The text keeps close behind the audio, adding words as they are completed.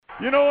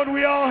You know, and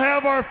we all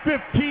have our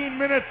 15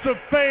 minutes of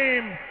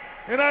fame,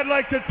 and I'd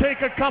like to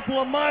take a couple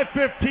of my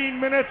 15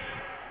 minutes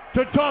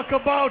to talk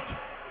about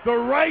the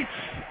rights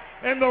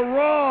and the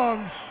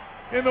wrongs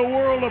in the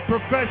world of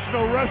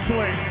professional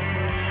wrestling.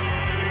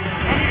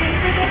 And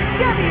it is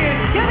for the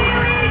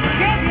WWE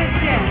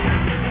Championship.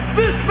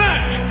 This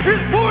match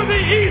is for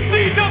the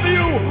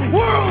ECW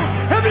World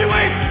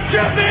Heavyweight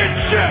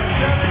Championship.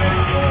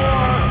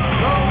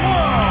 The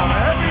World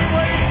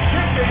Heavyweight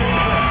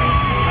Championship.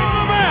 In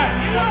the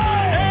match,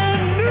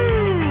 and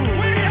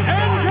new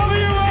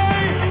NWA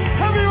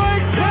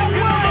Heavyweight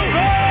Champion.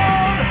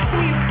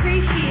 We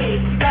appreciate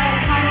you guys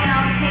coming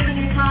out and taking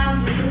your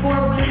time to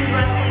support women's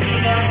wrestling in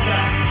America.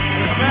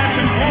 The match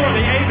is for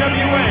the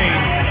AWA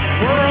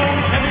World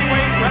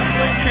Heavyweight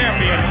Wrestling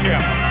Championship.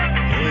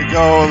 Here we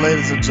go,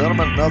 ladies and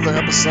gentlemen, another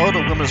episode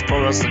of Women's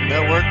Pro Wrestling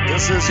Network.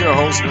 This is your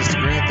host, Mr.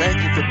 Green.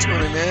 Thank you for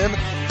tuning in.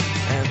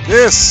 And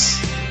this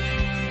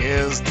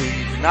is the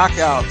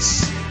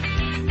Knockouts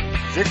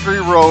Victory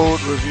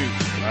Road review.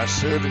 I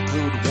should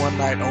include One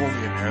Night Only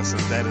in there,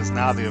 since that is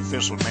now the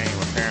official name.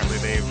 Apparently,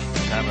 they've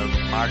kind of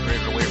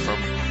migrated away from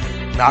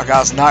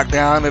Knockouts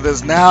Knockdown. It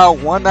is now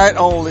One Night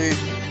Only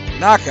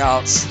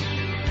Knockouts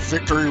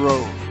Victory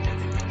Road.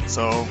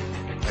 So,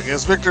 I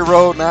guess Victory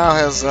Road now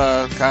has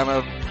kind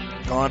of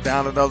gone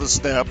down another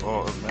step,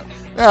 or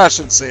I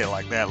shouldn't say it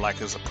like that,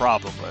 like it's a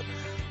problem, but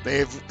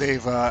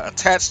they've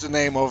attached the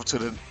name over to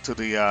the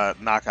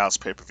Knockouts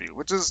pay-per-view,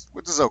 which is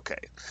okay.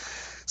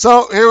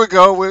 So here we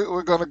go.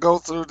 We're going to go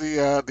through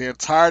the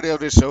entirety of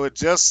this show. It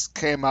just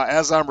came out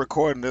as I'm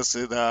recording this.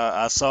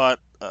 I saw it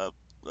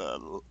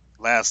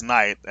last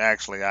night.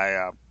 Actually,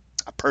 I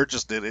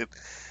purchased it. It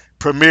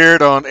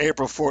premiered on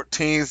April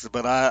 14th,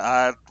 but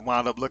I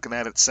wound up looking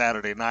at it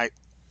Saturday night.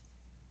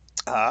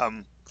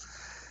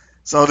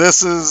 So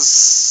this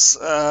is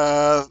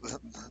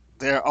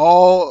their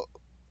all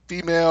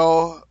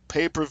female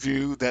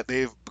pay-per-view that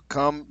they've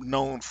become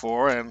known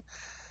for. And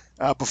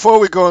before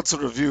we go into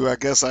the review, I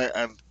guess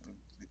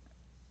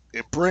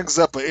it brings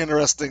up an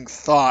interesting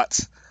thought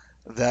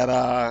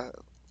that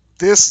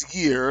this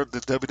year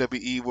the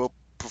WWE will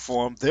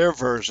perform their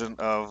version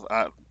of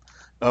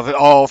an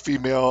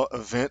all-female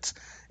event.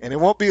 And it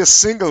won't be a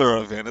singular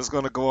event. It's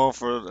going to go on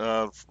for,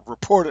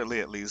 reportedly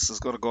at least, it's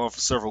going to go on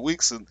for several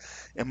weeks, in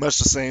much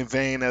the same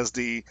vein as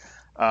the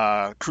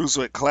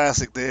Cruiserweight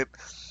Classic did.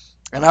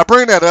 And I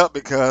bring that up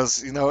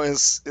because, you know,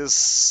 it's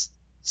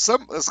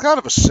kind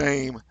of a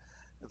shame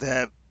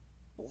that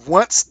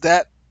once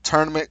that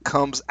tournament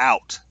comes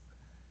out,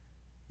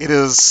 it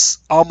is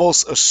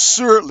almost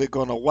assuredly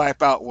going to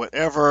wipe out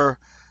whatever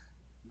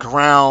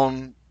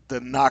ground the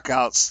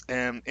Knockouts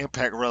and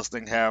Impact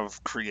Wrestling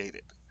have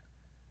created.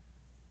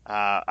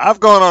 I've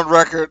gone on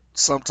record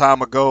some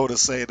time ago to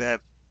say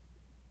that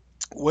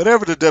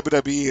whatever the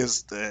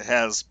WWE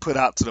has put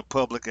out to the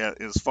public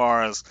as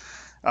far as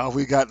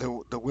we got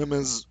the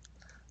women's,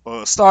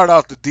 or started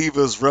off the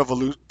Divas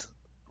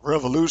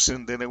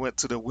Revolution, then it went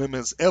to the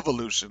Women's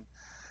Evolution,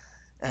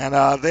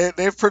 and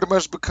they've pretty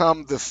much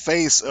become the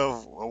face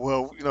of,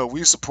 well, you know,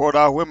 we support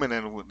our women,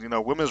 and, you know,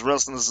 women's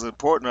wrestling is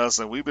important to us,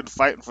 and we've been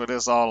fighting for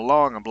this all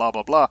along, and blah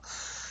blah blah.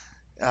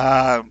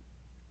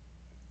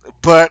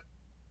 But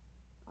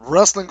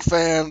wrestling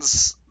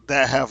fans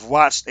that have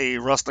watched a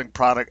wrestling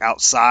product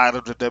outside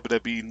of the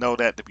WWE know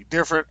that to be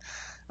different.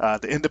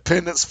 The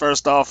independents,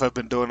 first off, have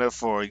been doing it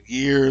for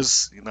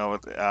years. You know,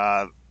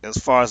 as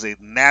far as a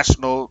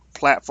national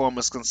platform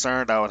is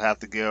concerned, I would have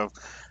to give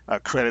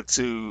credit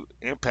to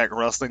Impact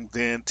Wrestling,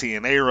 then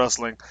TNA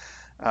Wrestling,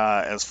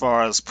 as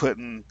far as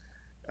putting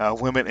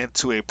women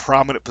into a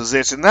prominent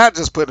position. Not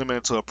just putting them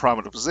into a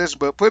prominent position,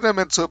 but putting them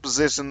into a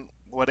position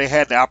where they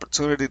had the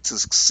opportunity to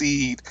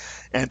succeed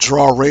and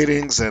draw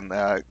ratings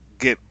and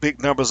get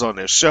big numbers on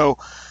their show.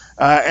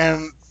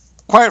 And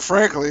quite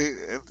frankly,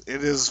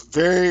 it is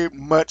very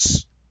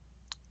much,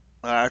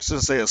 I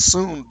shouldn't say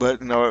assumed, but,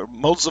 you know,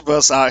 most of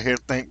us out here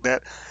think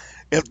that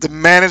if the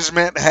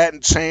management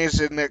hadn't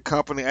changed in that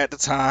company at the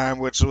time,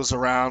 which was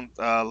around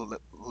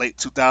late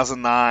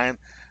 2009,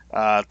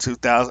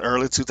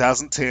 early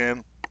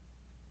 2010,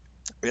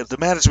 if the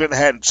management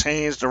hadn't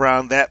changed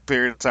around that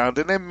period of time,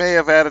 then they may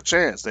have had a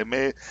chance. They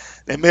may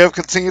have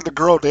continued to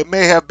grow. They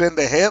may have been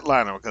the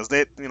headliner, because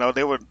they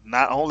were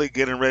not only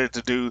getting ready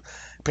to do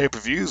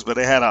pay-per-views, but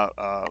they had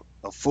a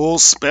full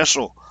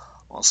special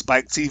on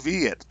Spike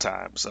TV at the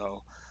time.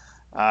 So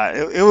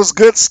it was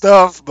good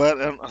stuff. But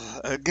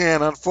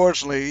again,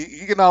 unfortunately,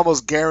 you can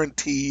almost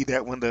guarantee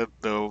that when the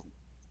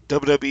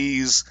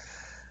WWE's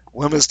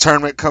women's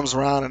tournament comes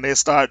around and they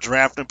start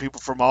drafting people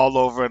from all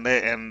over,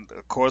 and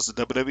of course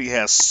the WWE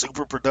has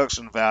super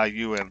production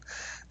value and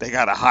they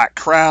got a hot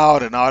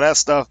crowd and all that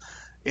stuff,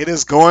 it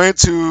is going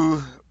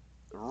to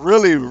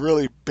really,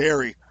 really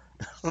bury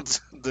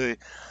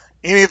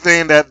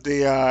anything that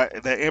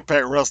that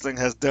Impact Wrestling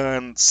has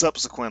done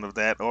subsequent of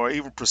that, or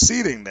even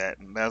preceding that,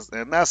 and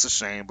that's a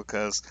shame,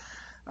 because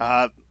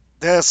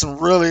there's some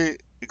really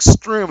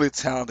extremely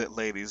talented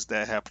ladies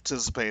that have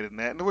participated in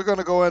that, and we're going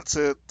to go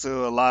into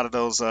a lot of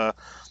those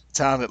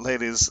talented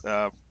ladies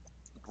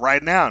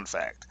right now, in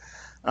fact.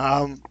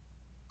 Um,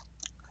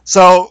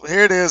 so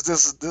here it is.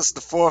 This is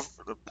the fourth.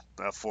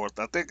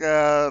 I think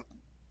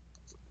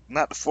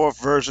not the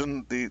fourth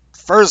version, the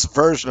first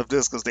version of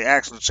this because they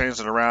actually changed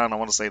it around. I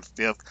want to say the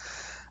fifth.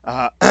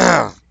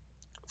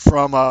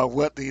 From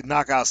what the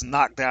Knockouts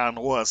Knockdown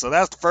was. So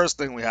that's the first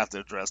thing we have to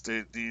address.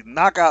 The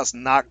Knockouts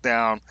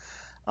Knockdown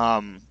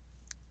um,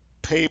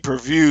 pay per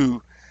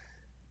view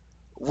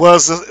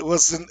was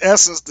in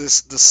essence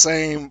the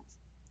same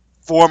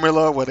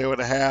formula where they would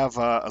have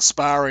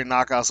aspiring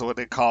knockouts or what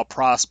they call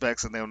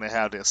prospects, and then they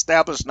have the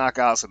established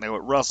knockouts, and they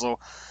would wrestle.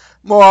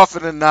 More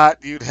often than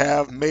not, you'd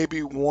have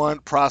maybe one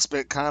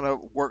prospect kind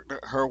of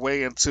work her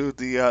way into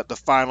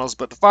the finals,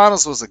 but the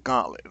finals was a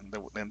gauntlet,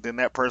 and then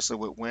that person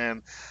would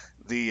win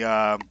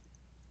the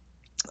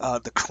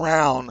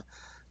crown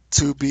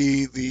to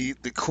be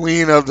the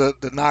queen of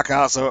the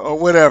knockouts or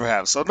whatever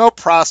have. So no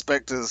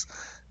prospect is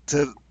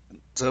to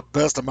the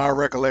best of my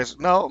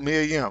recollection. No,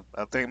 Mia Yim.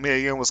 I think Mia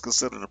Yim was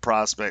considered a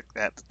prospect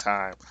at the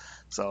time.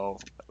 So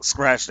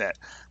scratch that.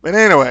 But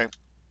anyway,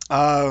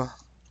 uh,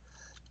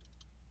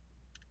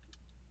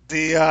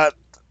 the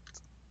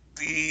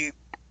the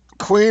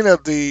queen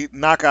of the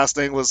knockouts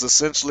thing was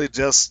essentially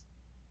just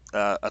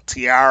a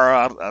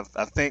tiara.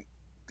 I think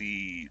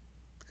the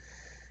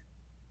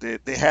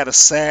they had a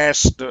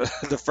sash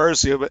the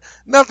first year, but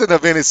nothing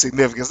of any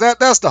significance.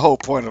 That's the whole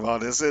point of all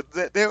this. It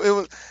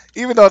was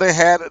even though they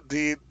had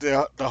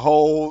the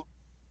whole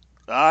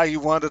you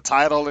won the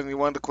title and you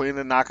won the queen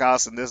of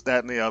knockouts and this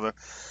that and the other.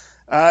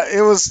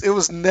 It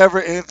was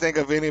never anything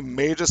of any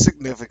major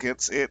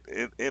significance.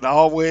 It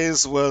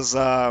always was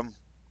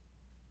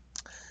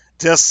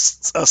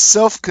just a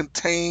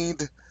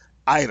self-contained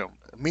item,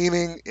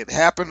 meaning it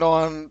happened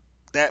on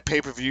that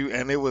pay-per-view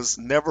and it was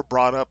never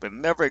brought up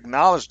and never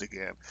acknowledged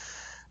again.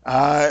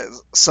 Uh,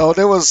 so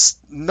there was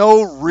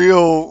no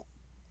real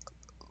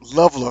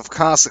level of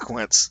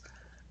consequence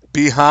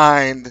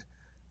behind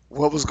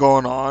what was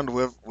going on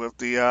with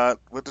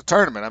the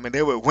tournament. I mean,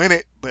 they would win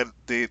it, but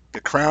the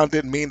crown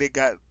didn't mean they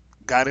got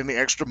any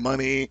extra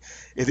money.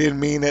 It didn't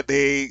mean that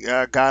they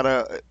got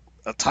a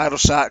title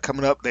shot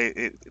coming up.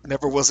 It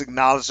never was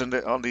acknowledged on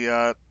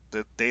the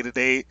day to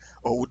day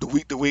or the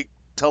week to week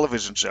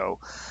television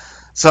show.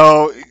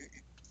 So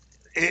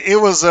it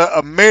was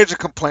a major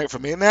complaint for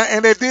me, and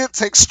they did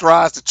take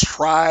strides to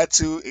try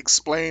to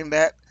explain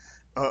that.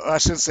 I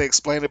shouldn't say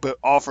explain it, but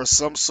offer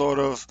some sort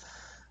of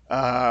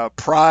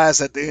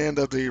prize at the end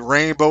of the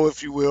rainbow,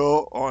 if you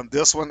will, on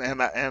this one.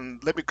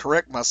 And let me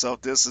correct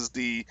myself. This is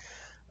the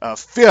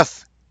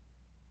fifth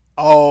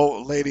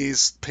all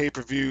ladies pay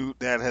per view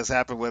that has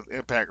happened with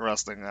Impact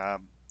Wrestling.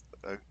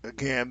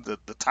 Again,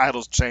 the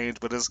titles change,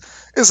 but it's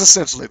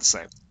essentially the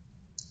same.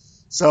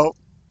 So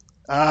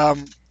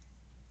um,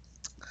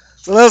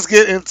 so let's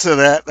get into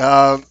that.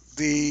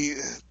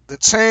 The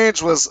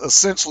change was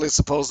essentially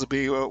supposed to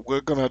be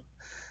we're gonna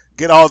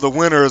get all the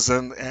winners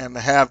and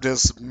have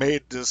this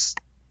made this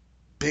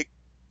big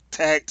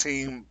tag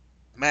team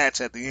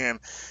match at the end.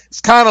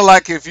 It's kind of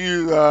like if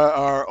you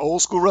are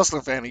old school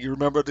wrestling fan and you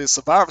remember the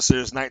Survivor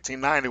Series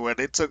 1990 where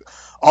they took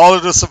all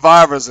of the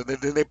survivors and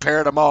then they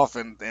paired them off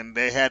and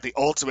they had the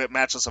ultimate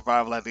match of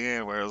survival at the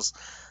end where it was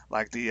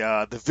like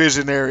the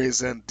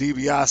Visionaries and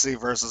DiBiase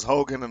versus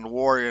Hogan and the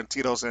Warrior and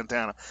Tito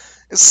Santana.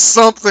 It's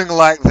something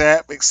like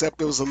that,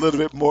 except it was a little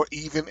bit more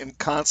even in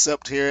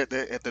concept here at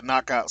the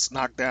Knockouts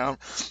Knockdown.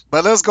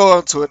 But let's go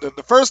on to it.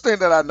 The first thing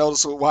that I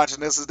noticed with watching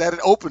this is that it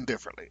opened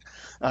differently.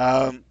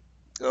 Um,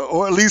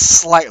 or at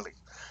least slightly.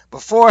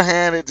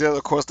 Beforehand, it did,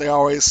 of course, they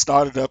always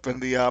started up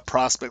and the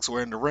prospects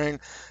were in the ring.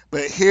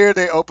 But here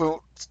they open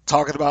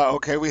talking about,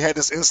 okay, we had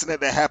this incident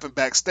that happened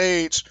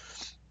backstage,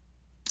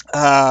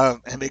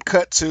 and they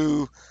cut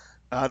to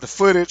the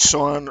footage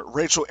showing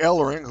Rachel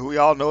Ellering, who we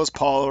all know is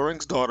Paul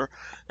Ellering's daughter,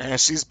 and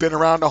she's been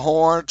around the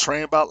horn,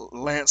 trained by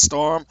Lance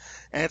Storm,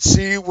 and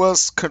she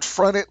was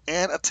confronted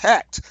and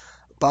attacked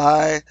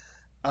by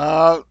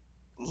uh,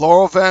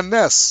 Laurel Van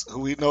Ness, who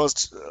we know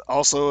is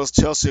also as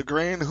Chelsea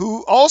Green,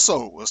 who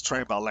also was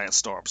trained by Lance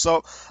Storm.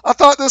 So I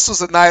thought this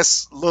was a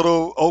nice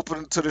little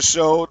opening to the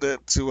show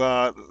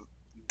to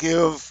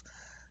give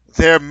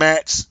their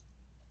match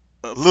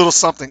a little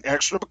something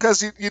extra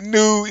because you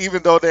knew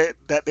even though that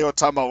they were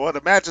talking about well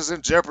the match is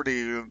in jeopardy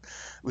and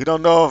we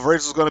don't know if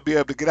Rachel's going to be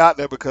able to get out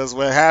there because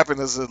what happened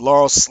is that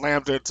Laurel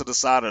slammed her to the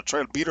side of the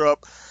trailer, beat her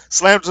up,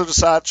 slammed her to the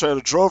side of the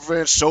trailer, drove her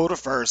in shoulder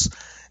first,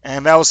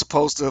 and that was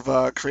supposed to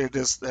have created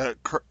this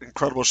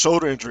incredible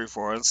shoulder injury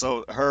for her, and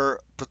so her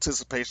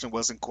participation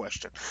was in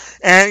question.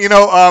 And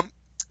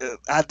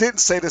I didn't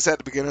say this at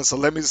the beginning, so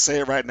let me say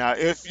it right now.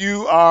 If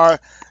you are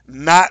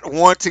not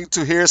wanting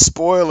to hear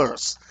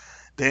spoilers,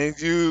 then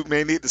you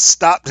may need to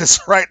stop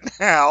this right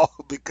now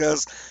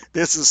because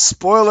this is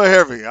spoiler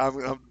heavy.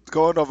 I'm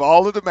going over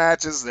all of the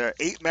matches. There are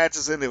 8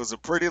 matches in. It was a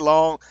pretty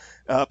long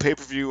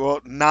pay-per-view,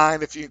 well,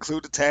 9 if you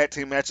include the tag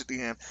team match at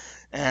the end.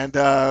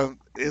 And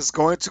it's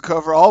going to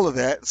cover all of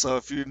that. So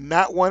if you're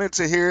not wanting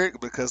to hear it,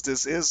 because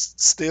this is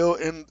still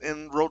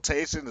in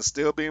rotation, it's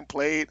still being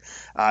played,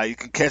 you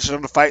can catch it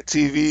on the Fight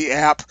TV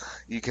app.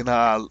 You can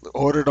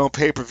order it on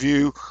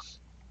pay-per-view.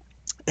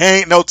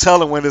 Ain't no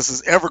telling when this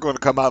is ever going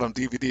to come out on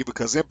DVD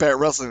because Impact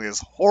Wrestling is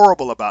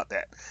horrible about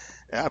that.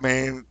 I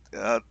mean,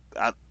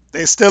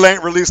 they still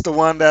ain't released the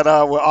one that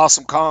where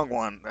Awesome Kong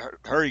won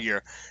her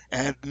year,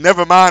 and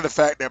never mind the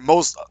fact that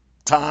most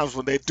times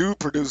when they do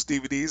produce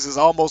DVDs is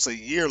almost a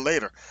year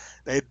later.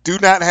 They do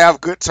not have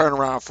good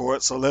turnaround for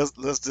it, so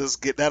let's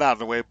just get that out of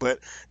the way. But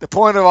the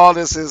point of all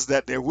this is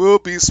that there will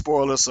be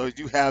spoilers, so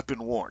you have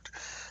been warned.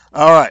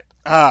 All right.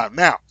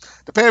 Now,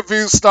 the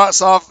pay-per-view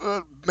starts off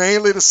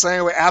mainly the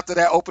same way after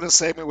that opening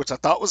segment, which I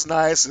thought was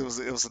nice. It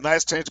was a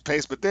nice change of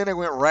pace, but then they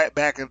went right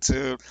back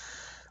into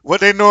what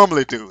they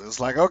normally do. It's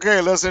like,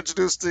 okay, let's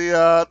introduce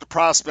the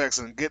prospects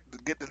and get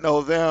to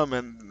know them,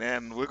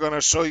 and we're going to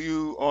show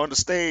you on the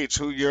stage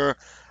who your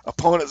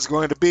opponent is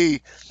going to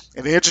be.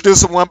 And they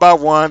introduce them one by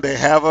one. They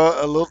have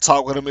a little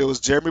talk with them. It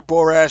was Jeremy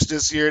Borash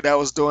this year that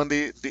was doing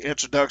the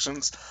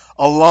introductions,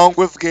 along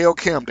with Gail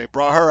Kim. They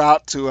brought her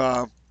out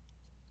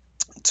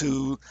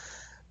to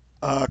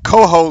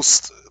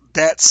co-host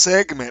that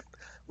segment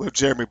with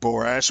Jeremy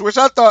Borash, which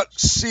I thought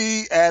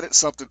she added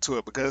something to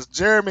it because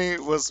Jeremy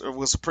was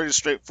a pretty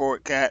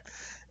straightforward cat,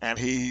 and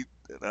he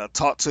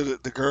talked to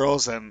the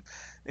girls and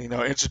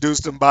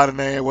introduced them by the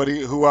name.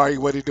 Who are you?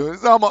 What are you doing?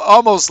 It's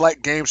almost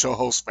like game show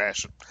host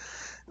fashion.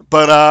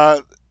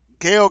 But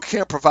Gail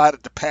Kemp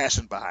provided the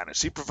passion behind it.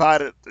 She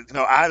provided,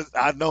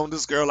 I've known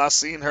this girl. I've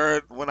seen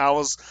her when I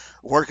was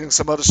working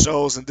some other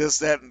shows and this,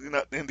 that,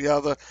 and the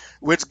other,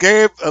 which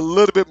gave a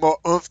little bit more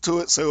oomph to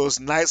it. So it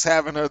was nice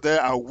having her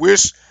there. I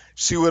wish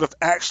she would have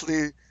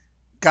actually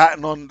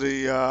gotten on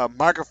the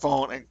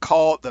microphone and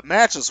called the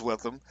matches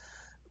with them,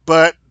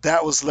 but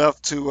that was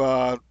left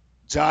to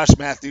Josh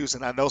Matthews,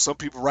 and I know some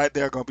people right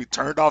there are going to be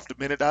turned off the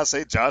minute I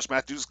say Josh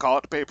Matthews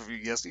called the pay-per-view.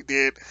 Yes, he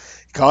did.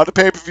 He called the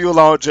pay-per-view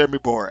along with Jeremy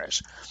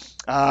Borash.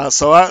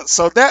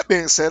 So that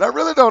being said, I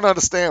really don't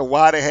understand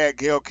why they had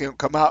Gail Kim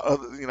come out.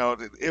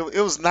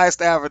 It was nice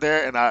to have her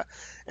there,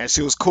 and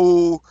she was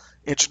cool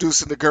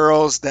introducing the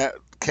girls that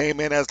came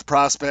in as the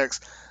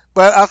prospects.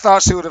 But I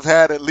thought she would have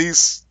had at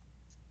least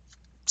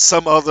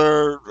some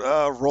other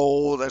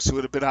role, that she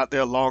would have been out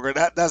there longer.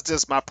 That's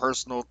just my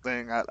personal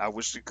thing. I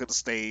wish she could have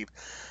stayed.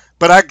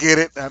 But I get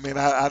it. I mean,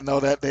 I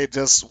know that they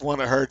just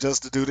wanted her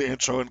just to do the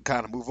intro and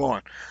kind of move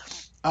on.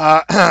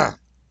 Uh,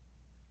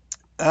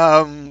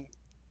 um,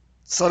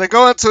 so they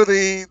go into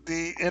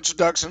the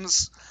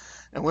introductions,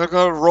 and we're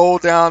going to roll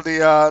down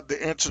the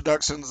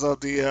introductions of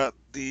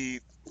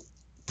the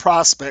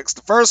prospects.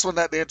 The first one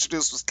that they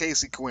introduced was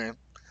Casey Quinn,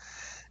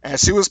 and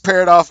she was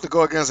paired off to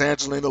go against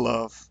Angelina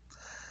Love.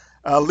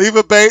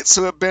 Leva Bates,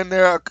 who had been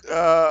there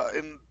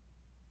in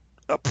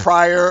a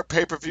prior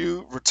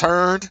pay-per-view,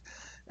 returned,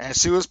 and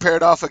she was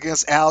paired off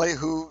against Allie,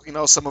 who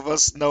some of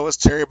us know as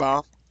Cherry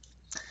Bomb.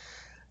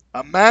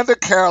 Amanda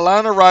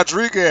Carolina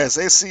Rodriguez,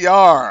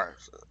 ACR.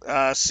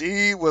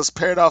 She was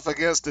paired off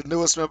against the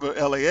newest member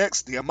of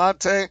LAX,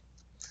 Diamante.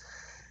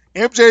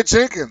 MJ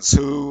Jenkins,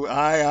 who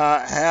I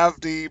have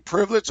the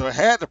privilege, or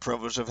had the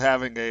privilege, of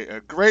having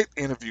a great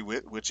interview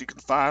with, which you can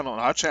find on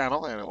our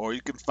channel, or you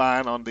can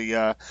find on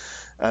the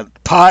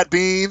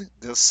Podbean.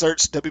 Just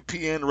search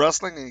WPN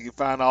Wrestling, and you can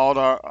find all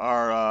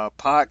our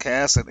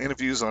podcasts and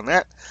interviews on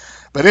that.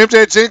 But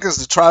MJ Jenkins,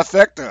 the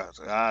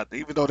trifecta,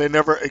 even though they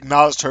never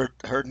acknowledged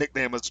her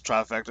nickname as the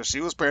trifecta, she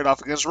was paired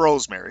off against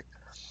Rosemary.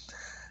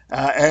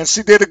 And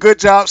she did a good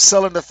job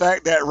selling the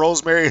fact that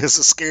Rosemary is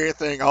a scary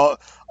thing.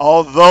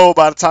 Although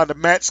by the time the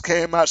match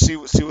came out, she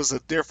was a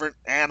different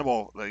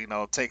animal,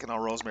 taking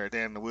on Rosemary.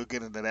 Then we'll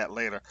get into that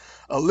later.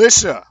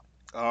 Alicia,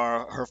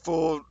 her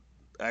full,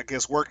 I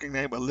guess, working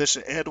name,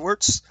 Alicia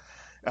Edwards.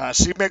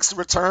 She makes the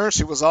return.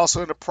 She was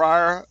also in the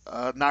prior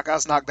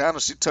Knockouts Knockdown,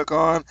 and she took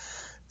on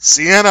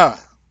Sienna,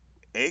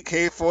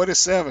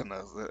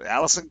 AK-47,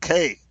 Allison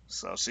Kay.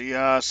 So she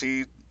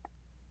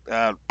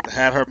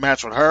had her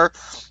match with her,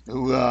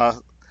 who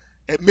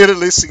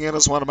admittedly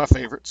Sienna's one of my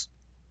favorites.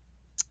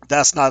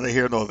 That's neither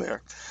here nor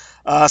there.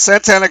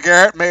 Santana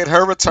Garrett made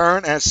her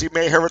return, and she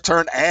made her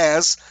return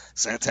as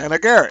Santana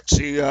Garrett.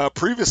 She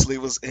previously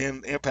was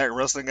in Impact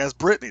Wrestling as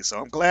Brittany, so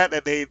I'm glad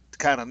that they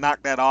kind of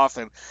knocked that off,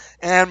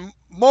 and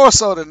more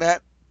so than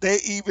that, they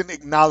even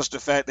acknowledged the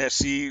fact that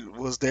she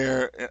was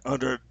there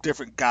under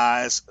different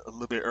guise a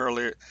little bit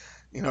earlier.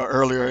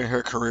 Earlier in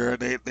her career,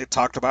 they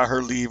talked about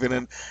her leaving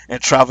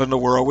and traveling the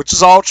world, which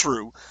is all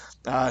true.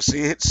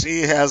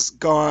 She has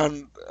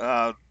gone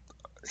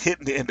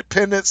hitting the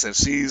independents, and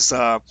she's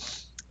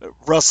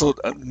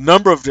wrestled a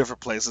number of different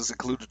places,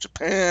 including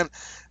Japan.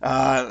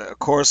 Of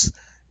course,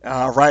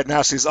 right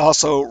now she's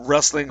also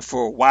wrestling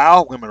for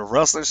WOW Women of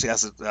Wrestling. She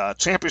has a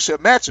championship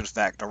match, in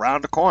fact,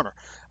 around the corner.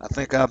 I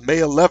think May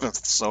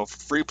 11th. So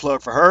free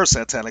plug for her.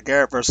 Santana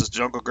Garrett versus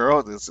Jungle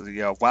Girl. This is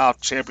the WOW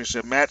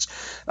Championship match.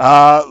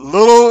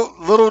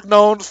 Little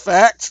known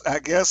fact, I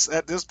guess,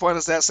 at this point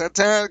is that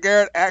Santana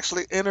Garrett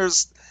actually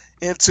enters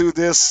into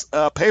this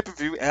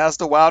pay-per-view as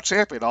the WOW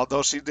champion,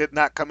 although she did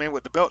not come in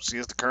with the belt. She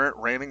is the current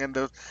reigning and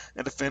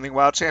defending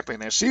WOW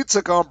champion, and she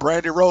took on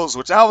Brandy Rose,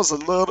 which I'm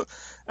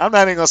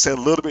not even gonna say a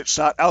little bit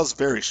shocked. I was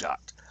very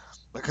shocked.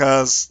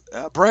 because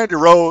Brandy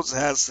Rhodes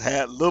has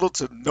had little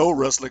to no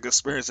wrestling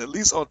experience, at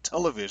least on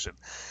television.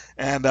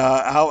 And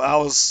I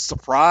was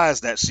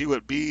surprised that she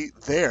would be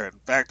there. In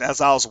fact,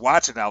 as I was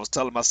watching, I was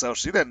telling myself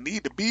she doesn't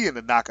need to be in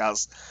the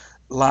Knockouts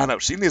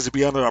lineup. She needs to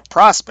be under a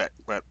prospect.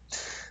 But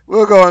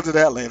we'll go into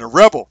that later.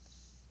 Rebel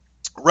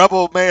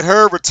made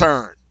her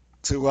return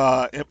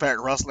to Impact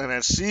Wrestling,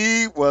 and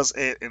she was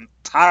an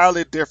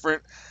entirely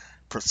different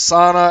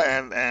persona,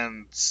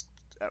 and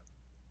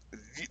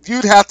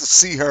you'd have to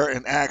see her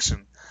in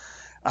action.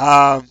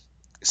 Um,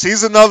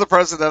 she's another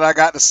person that I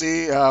got to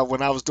see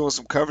when I was doing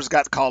some coverage.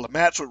 Got to call a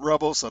match with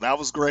Rebel, so that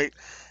was great.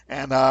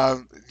 And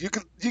you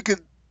can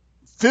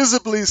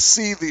visibly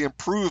see the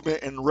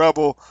improvement in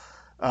Rebel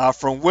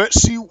from what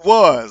she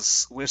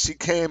was when she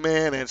came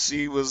in, and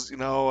she was,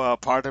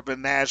 part of the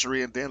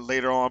Menagerie, and then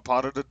later on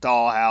part of the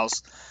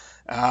Dollhouse,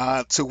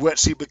 to what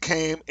she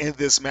became in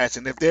this match.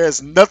 And if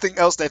there's nothing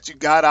else that you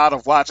got out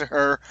of watching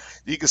her,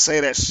 you can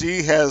say that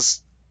she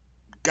has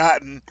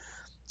gotten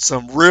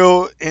some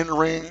real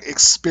in-ring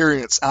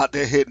experience out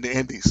there hitting the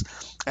indies.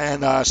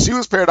 And she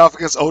was paired off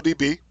against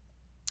ODB,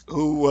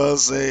 who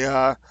was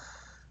a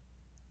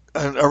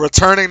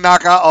returning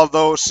knockout,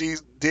 although she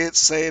did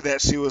say that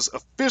she was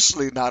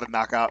officially not a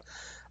knockout.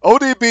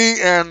 ODB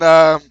and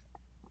I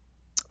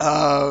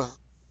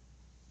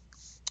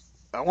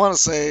want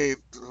to say,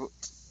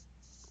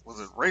 was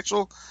it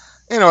Rachel?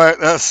 Anyway,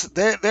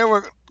 they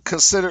were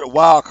considered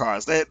wild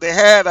cards. They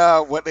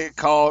had what they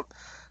called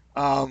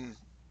um,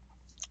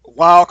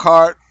 wild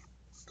card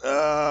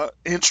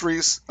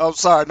entries. Oh,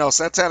 sorry, no,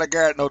 Santana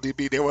Garrett, no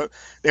DB.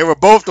 They were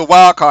both the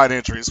wild card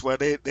entries where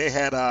they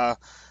had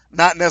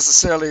not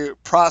necessarily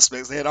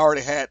prospects. They had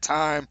already had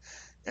time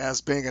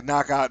as being a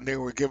knockout, and they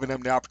were giving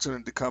them the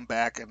opportunity to come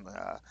back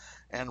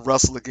and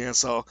wrestle again.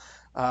 So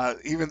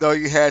even though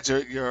you had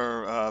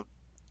your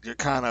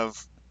kind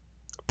of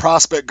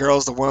prospect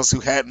girls, the ones who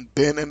hadn't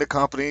been in the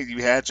company,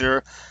 you had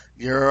your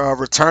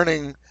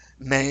returning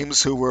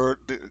names who were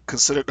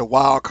considered the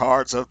wild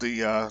cards of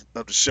the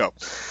show.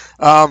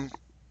 Um,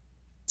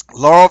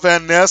 Laurel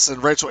Van Ness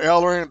and Rachel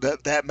Ellering,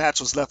 that match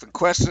was left in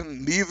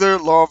question. Neither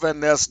Laurel Van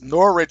Ness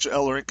nor Rachel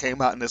Ellering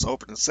came out in this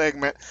opening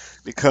segment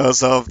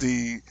because of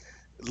the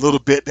little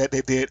bit that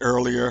they did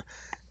earlier.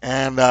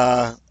 And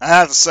I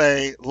have to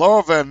say,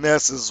 Laurel Van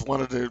Ness is one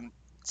of the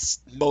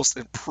most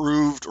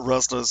improved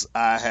wrestlers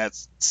I had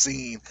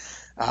seen.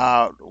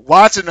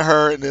 Watching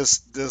her in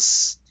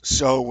this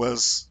show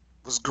was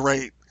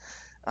great.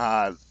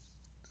 Uh,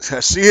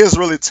 she has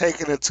really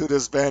taken it to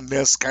this Van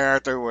Ness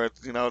character where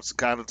it's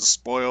kind of the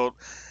spoiled,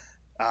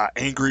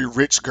 angry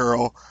rich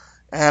girl,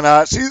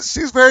 and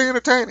she's very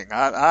entertaining.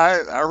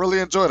 I really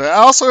enjoyed it. I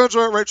also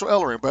enjoyed Rachel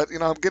Ellering, but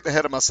I'm getting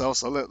ahead of myself,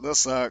 so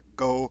let's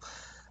go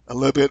a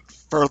little bit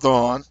further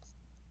on.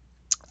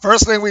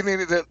 First thing we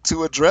needed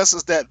to address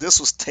is that this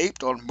was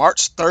taped on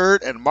March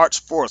 3rd and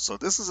March 4th, so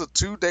this is a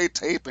 2-day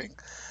taping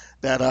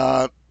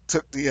that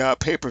took the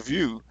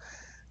pay-per-view,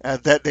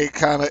 that they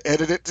kind of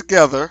edited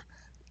together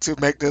to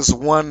make this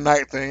one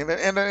night thing.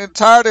 And the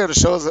entirety of the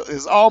show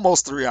is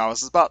almost 3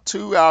 hours. It's about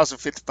 2 hours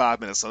and 55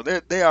 minutes. So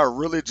they are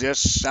really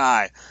just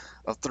shy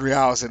of 3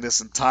 hours in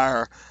this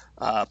entire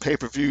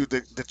pay-per-view.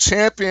 The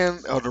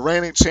champion, or the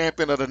reigning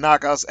champion of the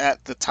Knockouts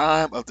at the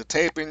time of the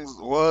tapings,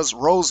 was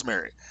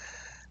Rosemary.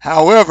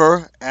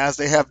 However, as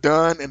they have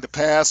done in the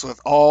past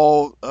with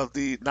all of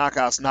the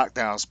Knockouts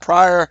knockdowns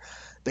prior,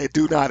 they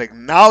do not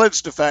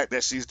acknowledge the fact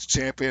that she's the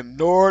champion,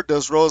 nor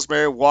does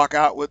Rosemary walk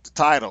out with the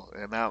title.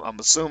 And I'm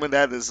assuming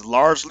that is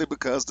largely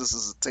because this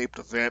is a taped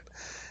event,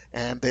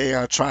 and they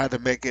are trying to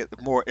make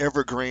it more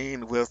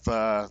evergreen with,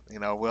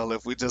 well,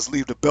 if we just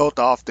leave the belt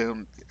off,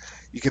 then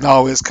you can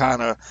always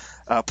kind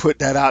of put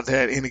that out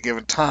there at any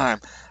given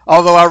time.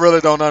 Although I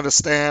really don't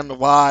understand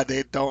why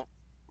they don't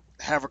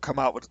have her come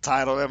out with the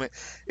title. I mean,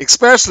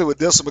 especially with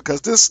this one,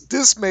 because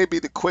this may be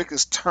the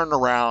quickest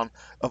turnaround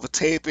of a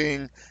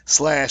taping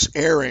 /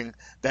 airing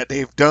that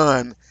they've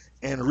done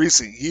in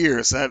recent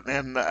years.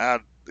 And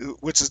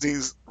which is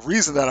the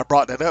reason that I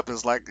brought that up,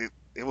 is like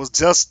it was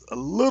just a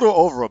little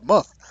over a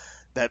month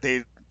that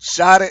they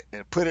shot it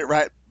and put it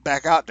right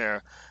back out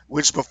there.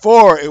 Which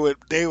before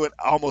they would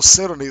almost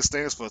sit on these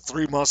things for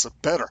 3 months or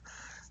better.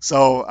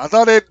 So I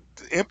thought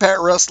Impact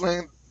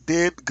Wrestling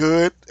did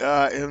good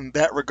in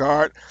that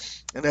regard.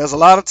 And there's a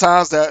lot of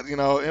times that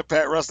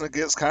Impact Wrestling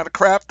gets kind of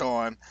crapped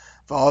on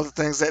for all the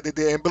things that they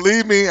did. And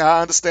believe me,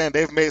 I understand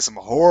they've made some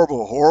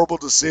horrible, horrible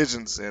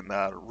decisions in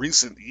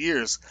recent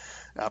years,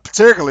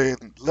 particularly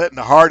letting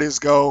the Hardys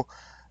go.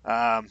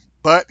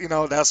 But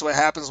that's what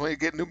happens when you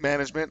get new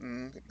management,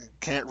 and you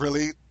can't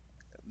really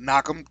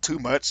knock them too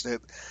much. They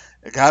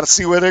got to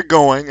see where they're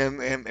going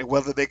and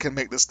whether they can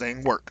make this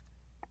thing work.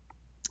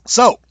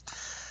 So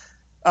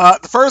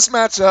the first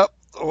matchup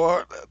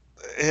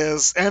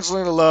is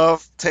Angelina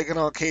Love taking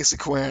on Casey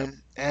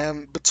Quinn,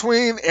 and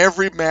between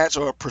every match,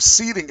 or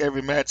preceding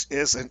every match,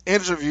 is an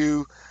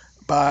interview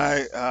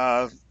by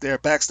their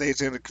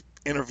backstage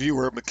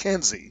interviewer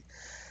Mackenzie,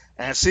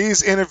 and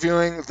she's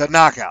interviewing the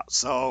Knockout.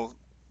 So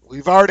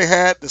we've already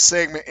had the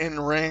segment in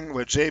the ring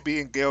where JB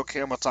and Gail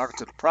Kim are talking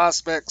to the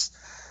prospects.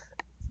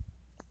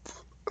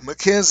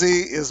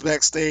 Mackenzie is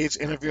backstage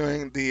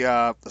interviewing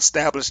the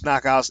established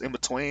knockouts in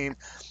between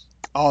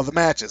all the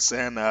matches,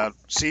 and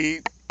she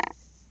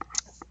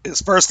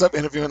is first up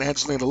interviewing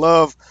Angelina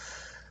Love,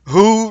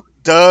 who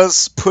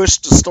does push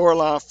the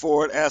storyline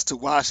forward as to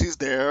why she's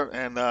there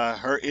and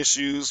her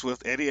issues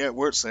with Eddie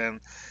Edwards and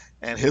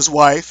his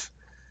wife.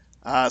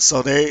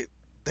 So they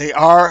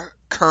are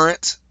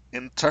current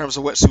in terms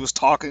of what she was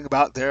talking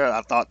about there.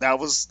 I thought that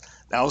was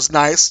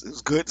nice. It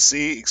was good to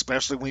see,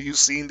 especially when you've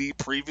seen the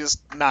previous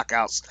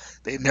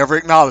knockouts. They never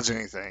acknowledge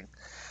anything.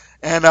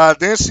 And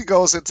then she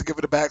goes into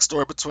giving the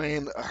backstory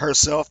between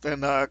herself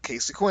and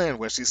Casey Quinn,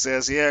 where she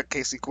says, yeah,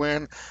 Casey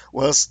Quinn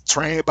was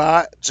trained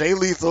by Jay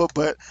Lethal,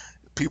 but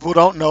people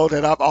don't know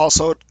that I've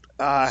also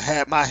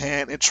had my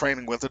hand in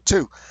training with her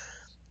too,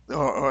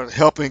 or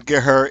helping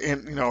get her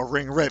in,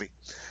 ring ready.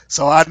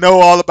 So I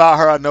know all about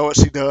her. I know what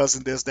she does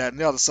and this, that, and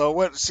the other. So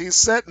what she's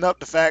setting up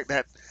the fact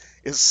that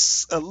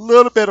it's a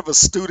little bit of a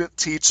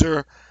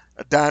student-teacher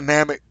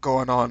dynamic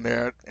going on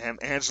there,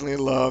 and Angelina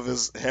Love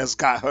has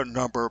got her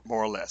number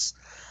more or less.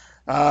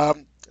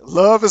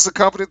 Love is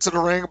accompanied to the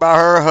ring by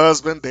her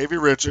husband, Davey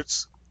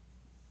Richards.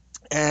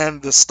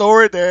 And the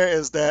story there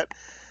is that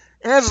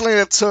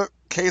Angelina took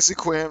Casey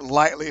Quinn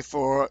lightly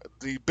for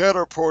the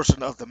better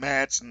portion of the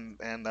match, and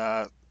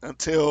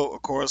until,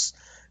 of course,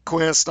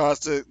 Quinn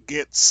starts to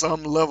get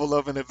some level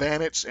of an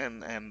advantage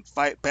and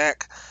fight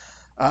back.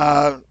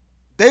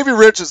 Davey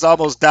Richards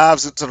almost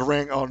dives into the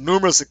ring on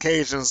numerous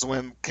occasions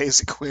when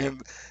Casey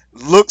Quinn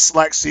looks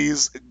like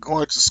she's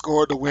going to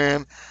score the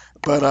win.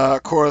 But,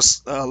 of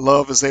course,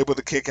 Love is able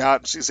to kick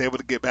out and she's able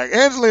to get back.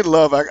 Angelina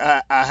Love,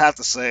 I have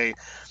to say,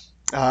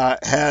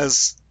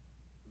 has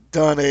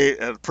done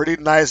a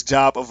pretty nice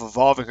job of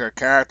evolving her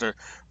character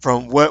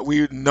from what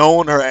we've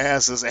known her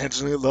as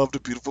Angelina Love, the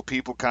beautiful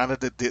people, kind of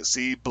the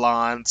ditzy,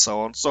 blonde,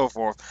 so on and so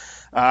forth.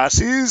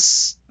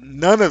 She's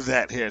none of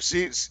that here.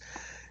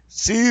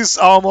 She's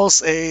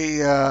almost a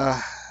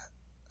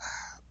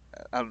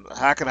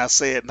how can I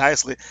say it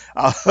nicely?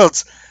 I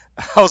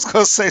was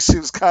going to say she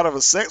was kind of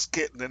a sex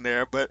kitten in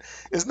there, but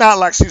it's not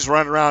like she's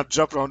running around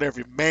jumping on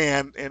every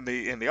man in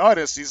the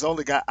audience. She's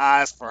only got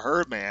eyes for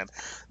her man,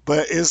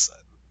 but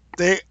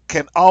they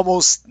can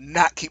almost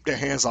not keep their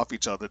hands off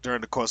each other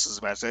during the course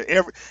of this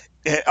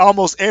match.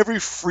 Almost every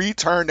free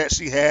turn that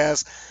she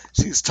has,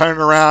 she's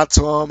turning around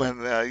to them,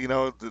 and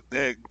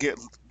they're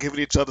giving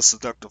each other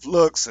seductive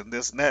looks and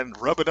this and that, and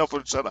rubbing up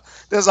with each other.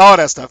 There's all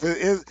that stuff.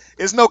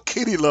 It's no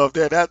kitty love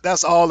there.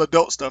 That's all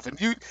adult stuff. And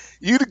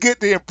you to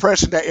get the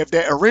impression that if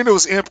that arena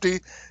was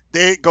empty,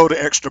 they'd go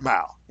the extra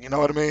mile. You know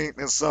what I mean?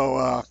 And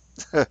so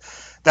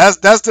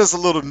that's just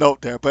a little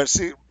note there. But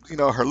she,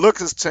 her look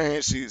has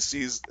changed.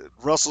 She's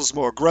wrestles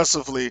more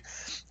aggressively,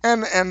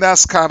 and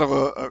that's kind of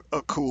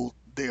a cool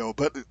deal.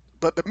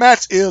 But the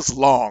match is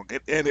long,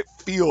 and it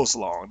feels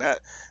long.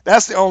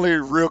 That's the only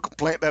real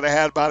complaint that I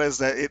had about it, is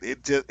that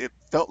it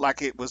felt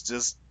like it was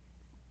just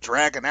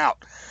dragging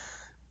out.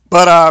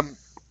 But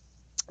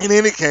in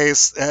any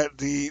case,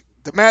 the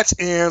match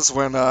ends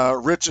when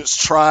Richards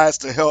tries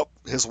to help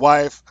his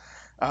wife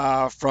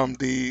from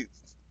the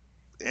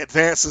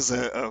advances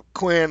of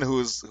Quinn,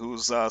 who's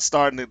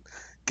starting to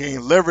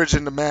gain leverage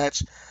in the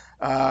match.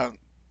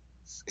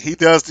 He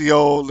does the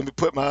old, let me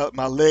put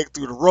my leg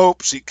through the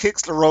rope. She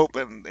kicks the rope,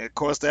 and of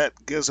course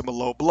that gives him a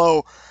low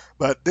blow.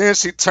 But then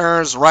she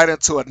turns right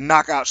into a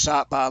knockout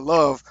shot by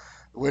Love,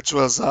 which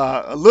was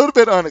a little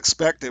bit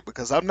unexpected,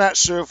 because I'm not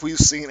sure if we've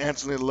seen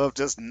Angelina Love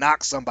just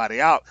knock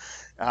somebody out.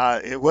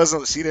 It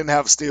wasn't, she didn't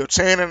have a steel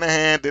chain in her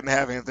hand, didn't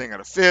have anything in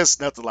her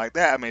fist, nothing like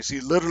that. I mean,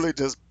 she literally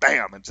just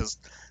bam, and just,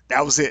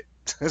 that was it.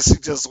 She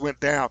just went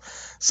down.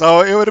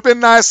 So it would have been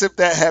nice if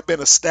that had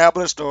been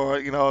established,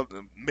 or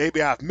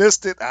maybe I've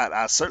missed it.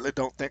 I certainly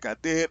don't think I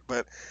did,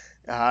 but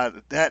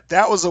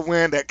that was a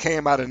win that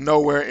came out of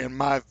nowhere in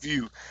my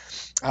view.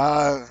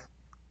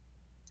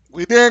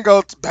 We then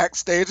go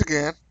backstage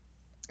again,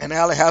 and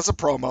Allie has a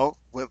promo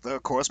with,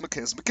 of course,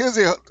 Mackenzie.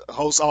 Mackenzie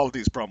hosts all of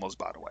these promos,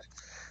 by the way,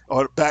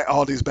 or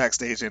all these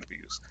backstage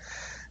interviews,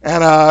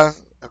 and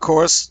of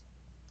course,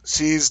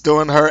 she's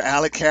doing her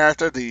Allie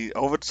character, the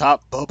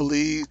over-the-top,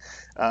 bubbly,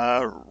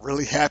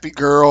 really happy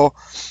girl.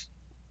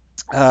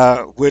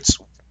 Which,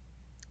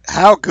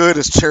 how good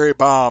is Cherry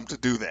Bomb to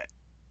do that?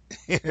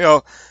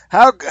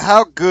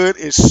 How good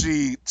is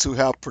she to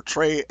have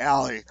portrayed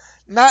Allie?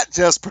 Not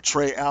just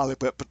portray Allie,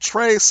 but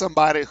portray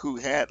somebody who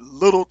had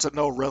little to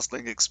no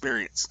wrestling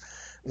experience.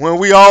 When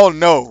we all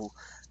know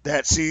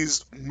that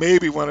she's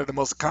maybe one of the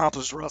most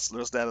accomplished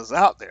wrestlers that is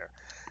out there.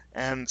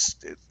 And,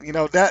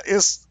 that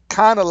is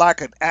kind of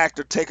like an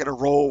actor taking a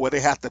role where they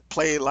have to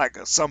play like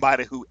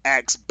somebody who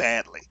acts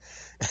badly.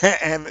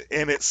 And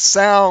it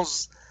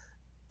sounds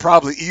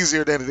probably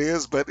easier than it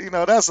is, but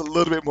that's a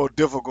little bit more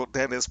difficult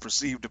than it's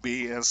perceived to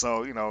be. And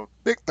so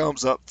big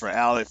thumbs up for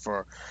Allie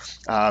for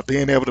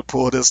being able to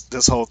pull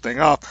this whole thing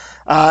off.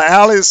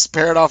 Allie's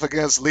paired off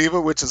against Leva,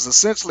 which is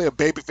essentially a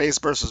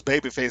babyface versus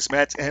babyface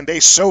match, and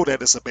they show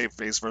that it's a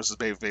babyface versus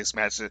babyface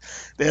match.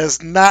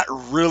 There's not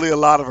really a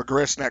lot of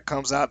aggression that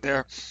comes out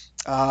there.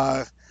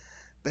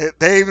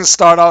 They even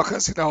start off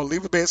because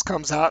Leva Bates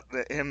comes out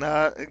in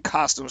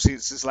costume.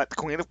 She's like the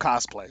queen of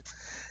cosplay,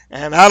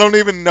 and I don't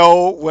even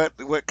know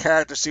what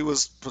character she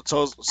was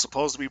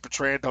supposed to be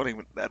portraying.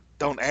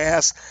 Don't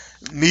ask.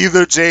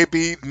 Neither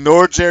JB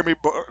nor Jeremy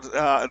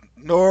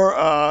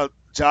nor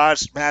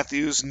Josh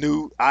Matthews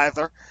knew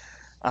either.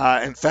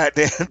 In fact,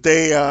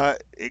 they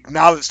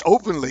acknowledged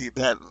openly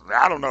that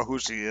I don't know who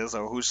she is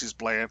or who she's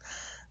playing,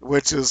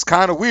 which is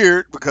kind of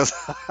weird because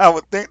I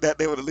would think that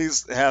they would at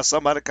least have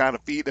somebody kind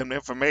of feed them the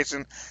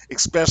information,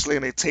 especially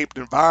in a taped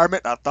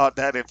environment. I thought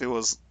that if it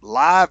was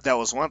live, that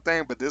was one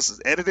thing, but this is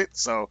edited,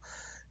 so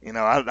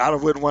I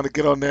wouldn't want to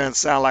get on there and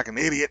sound like an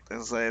idiot.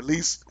 And so at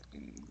least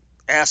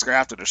ask her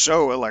after the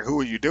show, like,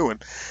 who are you doing?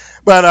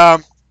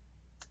 But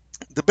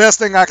the best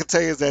thing I can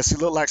tell you is that she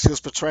looked like she was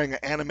portraying an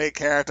anime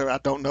character. I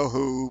don't know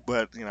who,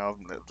 but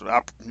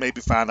I'll maybe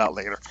find out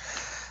later.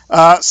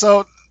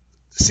 So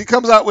she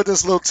comes out with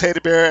this little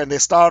teddy bear, and they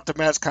start the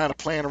match kind of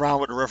playing around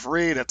with the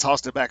referee. They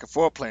tossed it back and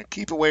forth, playing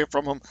keep away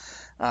from him,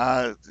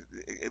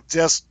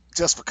 just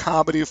for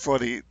comedy for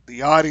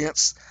the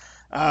audience.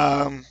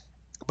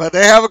 But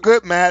they have a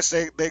good match.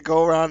 They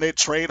go around, they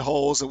trade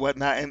holes and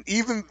whatnot. And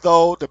even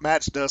though the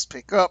match does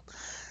pick up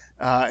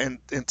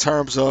in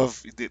terms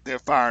of they're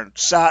firing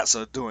shots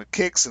or doing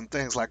kicks and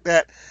things like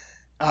that,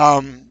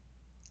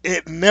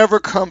 it never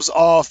comes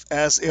off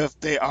as if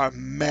they are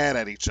mad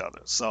at each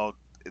other. So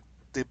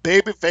the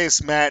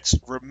babyface match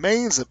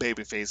remains a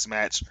babyface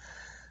match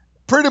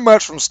pretty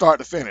much from start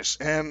to finish.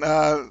 And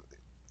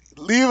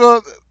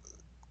Leva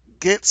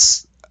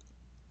gets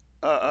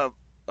a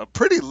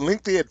pretty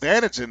lengthy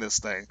advantage in this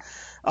thing.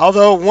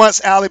 Although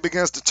once Allie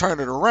begins to turn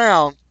it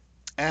around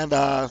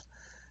and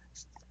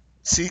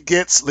she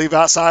gets Leva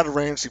outside the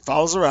ring, she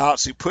follows her out,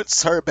 she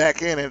puts her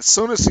back in, and as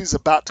soon as she's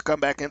about to come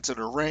back into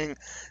the ring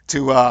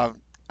to,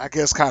 I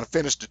guess, kind of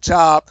finish the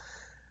job,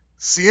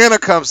 Sienna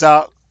comes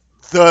out,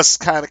 thus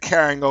kind of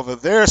carrying over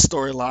their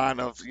storyline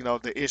of,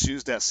 the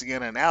issues that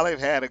Sienna and Allie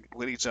have had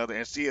with each other,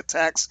 and she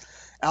attacks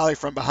Allie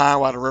from behind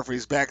while the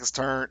referee's back is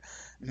turned,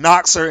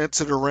 knocks her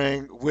into the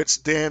ring,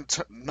 which then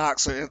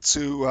knocks her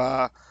into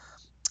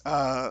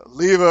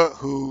Leva,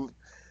 who,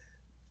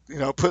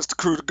 puts the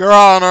coup de grace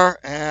on her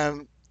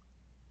and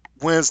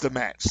wins the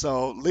match.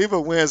 So Leva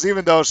wins,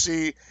 even though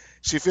she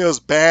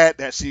feels bad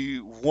that she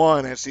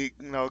won, and she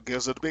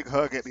gives her the big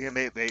hug at the end.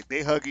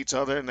 They hug each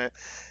other, and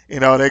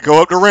they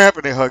go up the ramp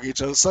and they hug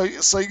each other. So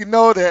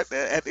that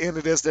at the end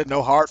of this, there's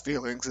no hard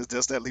feelings. It's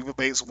just that Leva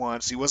Bates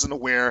won. She wasn't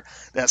aware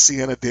that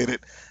Sienna did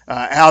it.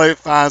 Allie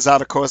finds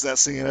out, of course, that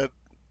Sienna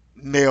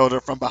nailed her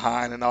from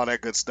behind and all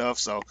that good stuff.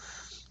 So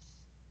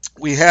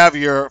we have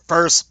your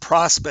first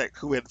prospect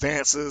who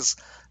advances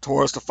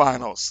towards the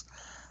finals.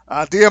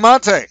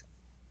 Diamante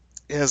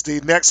is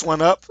the next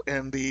one up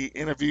in the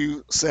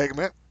interview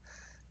segment.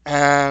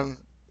 And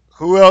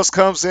who else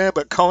comes in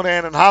but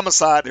Konnan and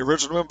Homicide, the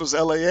original members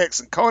of LAX,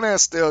 and Konnan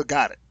still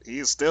got it.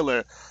 He's still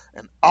an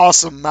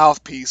awesome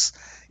mouthpiece,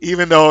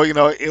 even though,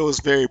 it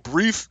was very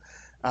brief.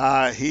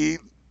 He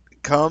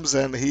comes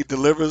and he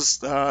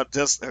delivers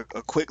just a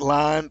quick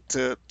line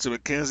to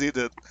Mackenzie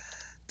to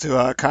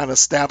kind of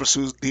establish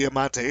who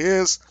Diamante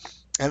is,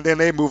 and then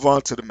they move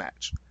on to the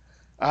match.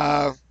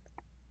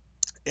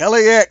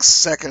 LAX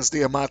seconds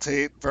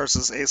Diamante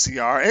versus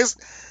ACR.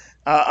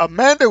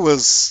 Amanda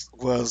was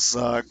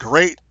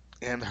great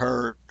in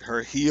her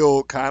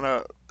heel kind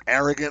of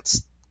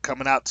arrogance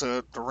coming out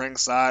to the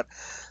ringside.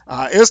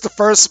 It's the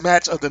first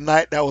match of the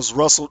night that was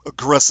wrestled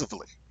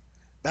aggressively.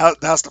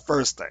 That's the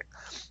first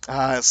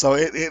thing. So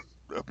it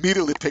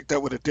immediately picked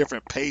up with a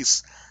different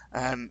pace,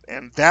 and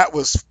that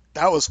was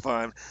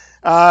fun.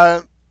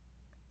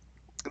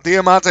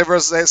 Diamante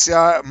versus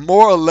ACR,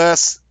 more or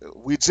less,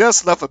 we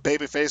just left a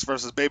babyface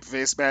versus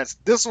babyface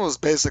match. This one was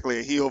basically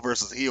a heel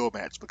versus heel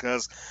match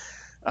because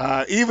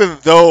even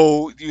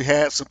though you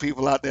had some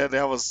people out there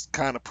that was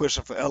kind of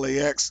pushing for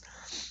LAX,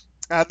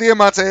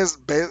 Diamante is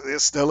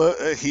still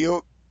a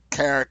heel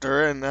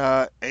character, and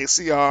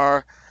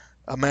ACR,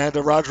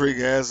 Amanda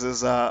Rodriguez,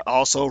 is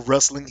also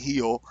wrestling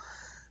heel.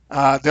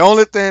 The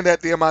only thing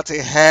that Diamante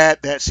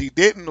had that she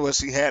didn't was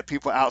she had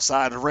people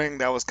outside the ring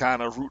that was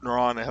kind of rooting her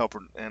on and help her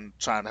and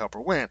trying to help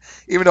her win,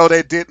 even though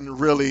they didn't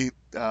really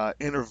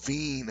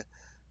intervene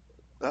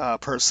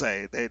per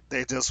se.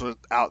 They just were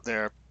out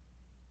there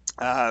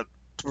to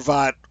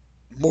provide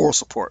moral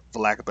support, for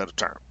lack of a better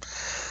term.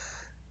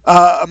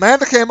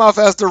 Amanda came off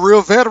as the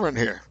real veteran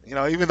here.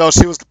 Even though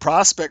she was the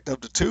prospect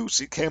of the two,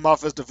 she came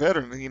off as the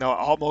veteran.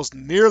 Almost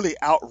nearly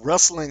out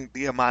wrestling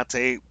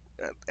Diamante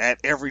at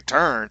every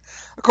turn.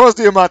 Of course,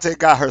 Diamante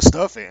got her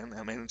stuff in.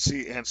 I mean,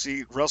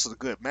 she wrestled a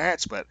good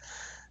match, but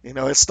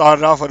It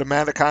started off with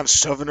Amanda kind of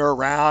shoving her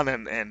around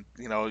and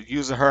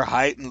using her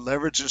height and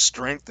leverage and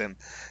strength and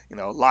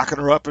locking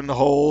her up in the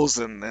holes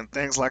and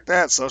things like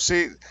that. So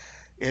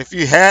if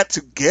you had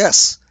to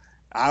guess,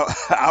 I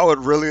I would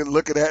really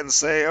look at that and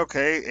say,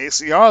 okay,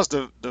 ACR is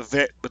the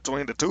vet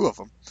between the two of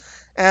them,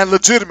 and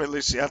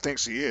legitimately, I think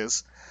she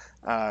is.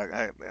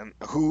 And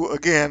who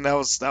again? That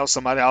was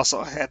somebody I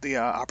also had the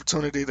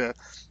opportunity to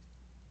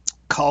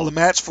call the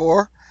match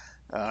for.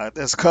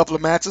 There's a couple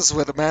of matches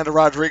with Amanda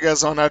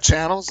Rodriguez on our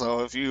channel,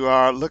 so if you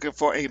are looking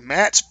for a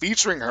match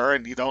featuring her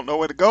and you don't know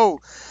where to go,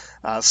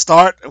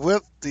 start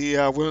with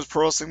the Women's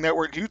Pro Wrestling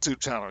Network YouTube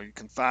channel. You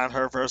can find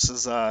her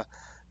versus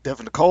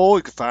Devin Nicole.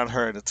 You can find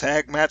her in a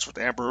tag match with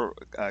Amber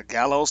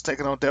Gallows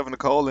taking on Devin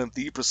Nicole and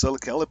the Priscilla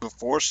Kelly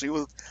before she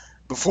was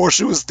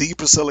the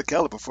Priscilla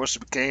Kelly, before she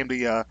became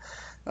the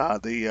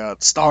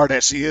star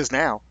that she is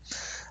now.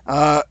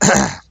 Uh,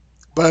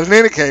 but in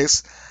any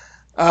case,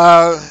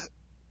 uh,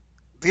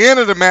 the end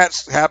of the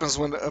match happens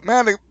when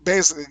Amanda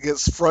basically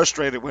gets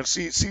frustrated when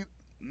she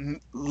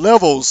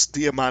levels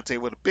Diamante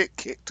with a big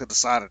kick to the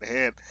side of the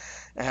head,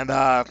 and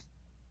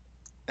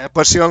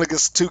but she only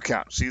gets a 2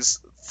 count. She's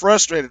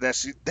frustrated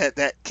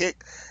that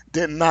kick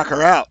didn't knock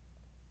her out,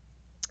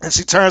 and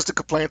she turns to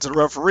complain to the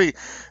referee.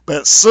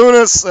 But as soon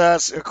as,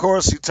 of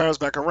course, she turns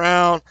back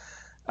around,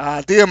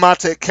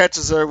 Diamante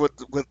catches her with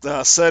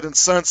sudden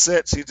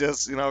sunset. She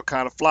just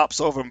kind of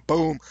flops over and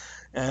boom,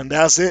 and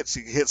that's it.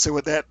 She hits her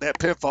with that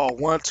pinfall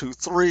 1, 2,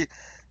 3,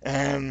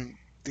 and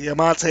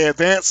Diamante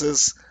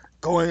advances,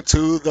 going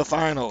to the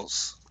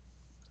finals.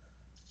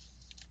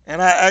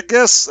 And I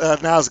guess now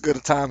is as good a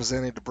time as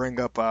any to bring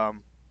up.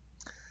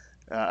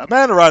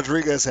 Amanda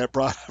Rodriguez had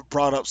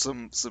brought up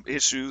some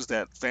issues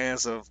that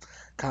fans have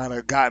kind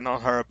of gotten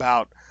on her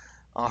about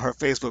on her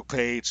Facebook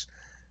page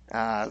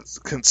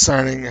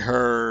concerning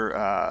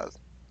her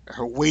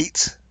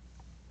weight.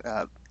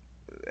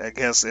 I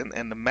guess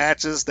in the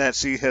matches that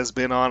she has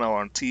been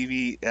on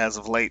TV as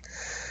of late.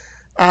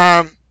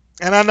 And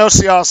I know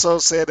she also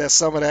said that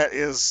some of that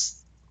is,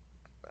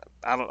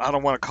 I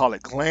don't want to call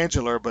it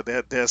glandular, but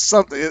there's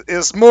something.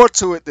 It's more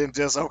to it than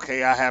just,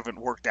 okay, I haven't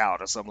worked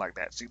out or something like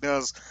that. She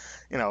does,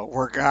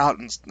 work out,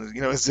 and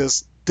it's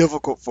just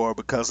difficult for her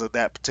because of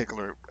that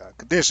particular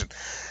condition.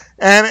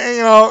 And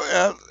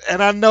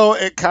I know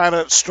it kind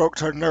of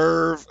stroked her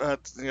nerve,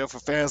 for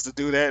fans to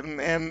do that,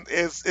 and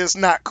it's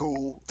not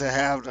cool to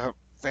have the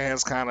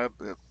fans kind of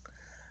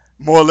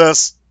more or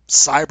less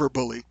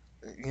cyberbully,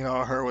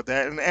 her with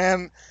that,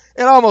 and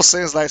it almost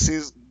seems like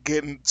she's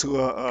getting to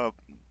a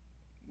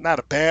not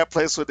a bad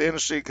place with the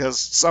industry, because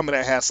some of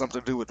that has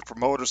something to do with the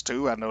promoters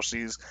too. I know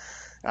she's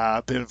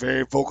been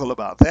very vocal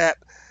about that,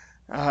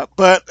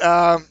 but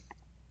I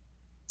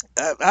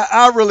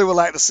really would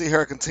like to see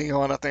her continue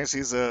on. I think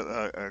she's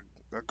a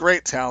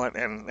great talent,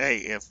 and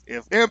hey,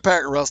 if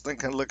Impact Wrestling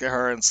can look at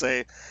her and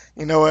say,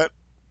 you know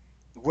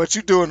what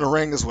you do in the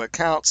ring is what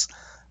counts.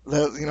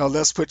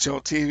 Let's put you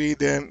on TV,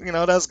 then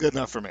that's good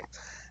enough for me.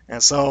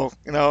 And so,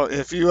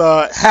 if you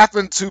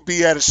happen to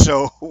be at a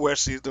show where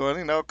she's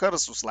doing, cut her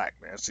some slack,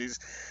 man. She's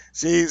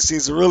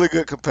a really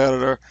good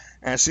competitor,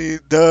 and she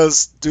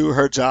does do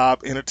her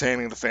job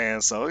entertaining the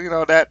fans. So,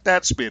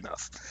 that should be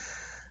enough.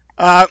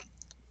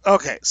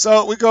 Okay,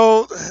 so we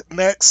go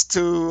next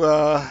to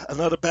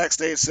another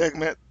backstage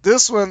segment.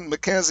 This one,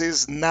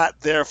 Mackenzie's not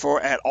there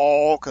for at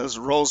all, because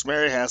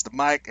Rosemary has the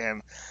mic,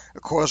 and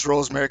of course,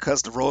 Rosemary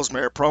cuts the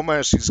Rosemary promo,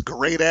 and she's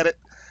great at it.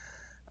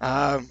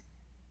 Um,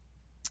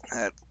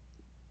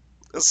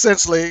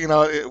 Essentially,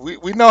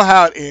 we know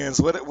how it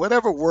ends.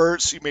 Whatever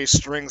words she may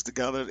strings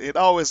together, it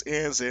always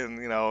ends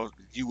in,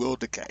 you will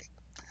decay,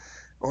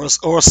 or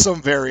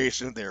some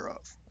variation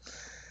thereof.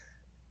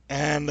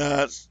 And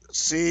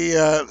she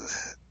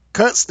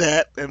cuts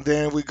that, and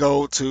then we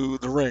go to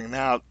the ring.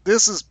 Now,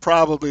 this is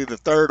probably the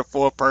third or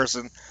fourth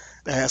person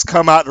that has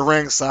come out the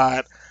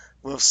ringside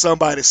with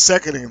somebody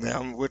seconding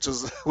them, which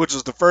was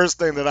the first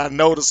thing that I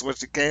noticed when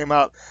she came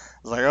out.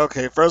 I was like,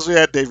 okay, first we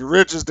had Davey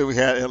Richards, then we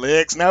had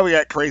LAX, now we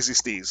got Crazy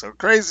Steve. So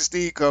Crazy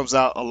Steve comes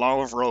out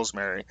along with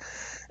Rosemary,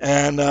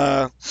 and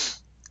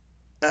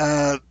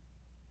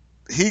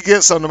he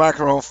gets on the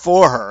microphone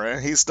for her,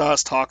 and he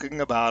starts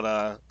talking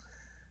about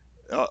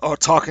or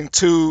talking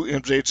to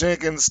MJ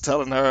Jenkins,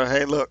 telling her,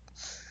 hey, look,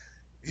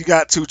 you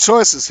got 2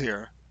 choices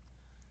here.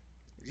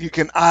 You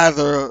can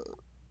either,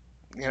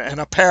 and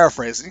I'm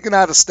paraphrasing, you can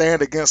either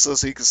stand against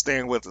us or you can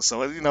stand with us.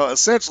 So,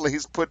 essentially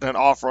he's putting an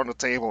offer on the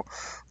table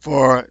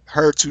for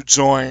her to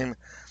join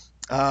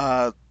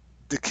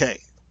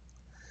Decay.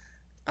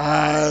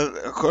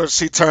 Of course,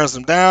 she turns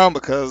him down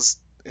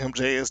because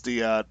MJ is the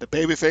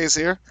babyface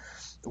here,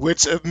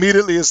 which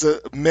immediately is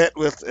met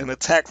with an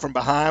attack from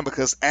behind,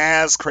 because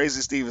as Crazy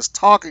Steve is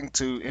talking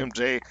to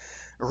MJ,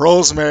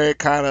 Rosemary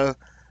kind of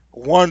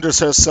wanders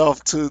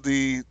herself to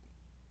the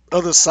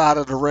other side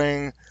of the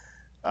ring,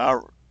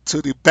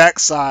 to the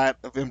backside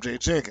of MJ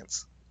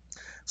Jenkins.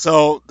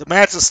 So the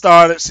match has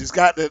started. She's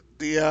got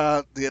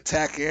the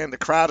attack in. The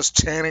crowd is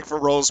chanting for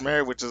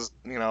Rosemary, which is,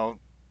 of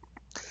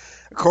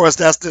course,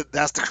 that's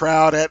the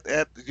crowd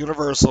at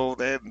Universal.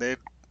 They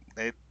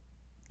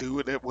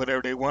do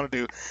whatever they want to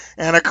do.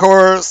 And of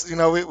course,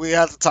 we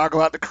have to talk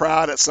about the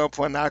crowd at some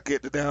point, and I'll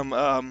get to them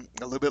a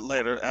little bit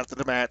later after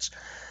the match.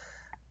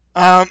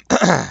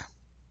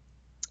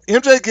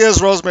 MJ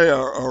gives Rosemary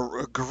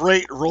a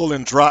great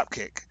rolling drop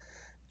kick.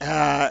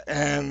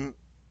 And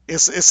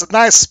it's a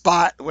nice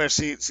spot where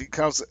she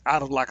comes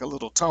out of like a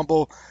little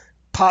tumble,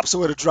 pops her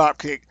with a drop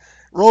kick.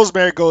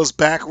 Rosemary goes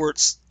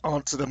backwards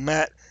onto the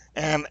mat,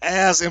 and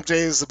as MJ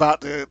is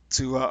about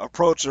to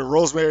approach her,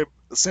 Rosemary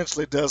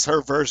essentially does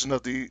her version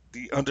of the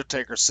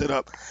Undertaker sit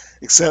up,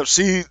 except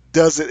she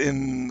does it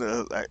in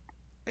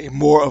a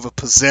more of a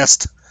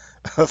possessed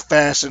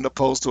fashion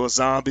opposed to a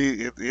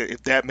zombie.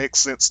 If that makes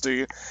sense to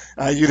you,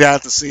 you'd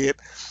have to see it.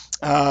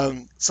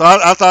 So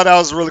I thought that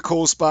was a really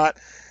cool spot.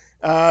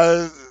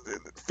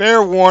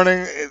 Fair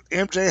warning,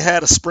 MJ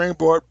had a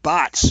springboard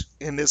botch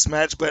in this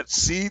match, but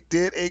she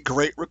did a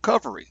great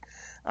recovery.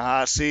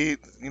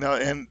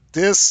 And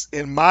this,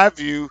 in my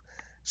view,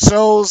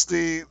 shows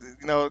the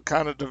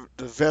kind of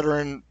the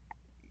veteran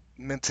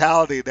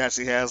mentality that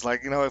she has.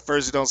 Like, at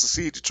first you don't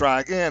succeed, you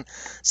try again.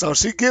 So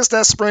she gets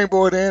that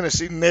springboard in, and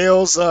she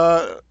nails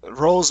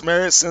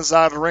Rosemary, sends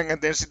out of the ring,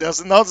 and then she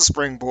does another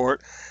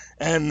springboard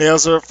and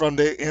nails her from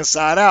the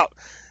inside out.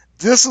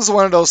 This is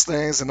one of those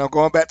things, and I'm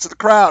going back to the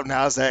crowd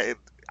now, is that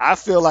I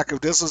feel like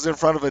if this was in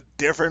front of a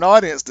different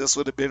audience, this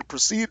would have been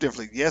perceived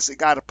differently. Yes, it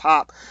got a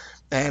pop,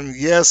 and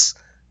yes,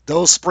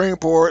 those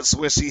springboards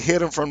where she hit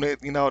them from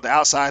the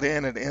outside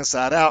in and the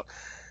inside out,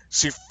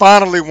 she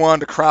finally won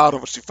the crowd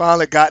over. She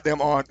finally got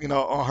them on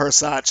her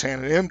side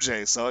chanting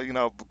MJ. So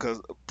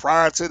because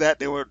prior to that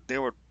they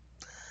were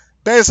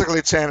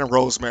basically chanting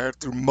Rosemary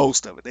through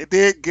most of it. They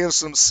did give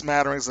some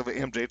smatterings of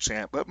an MJ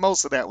chant, but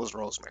most of that was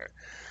Rosemary.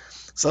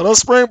 So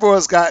those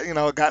springboards got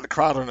the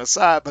crowd on their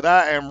side, but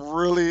I am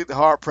really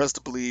hard pressed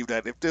to believe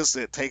that if this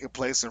had taken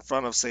place in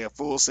front of, say, a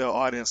Full Sail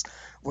audience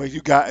where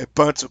you got a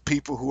bunch of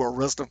people who are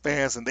wrestling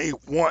fans and they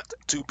want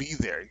to be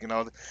there,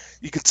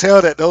 you can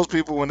tell that those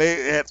people, when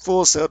they at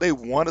Full Sail, they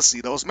want to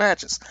see those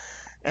matches.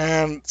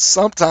 And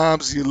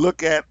sometimes you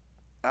look at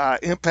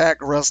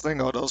Impact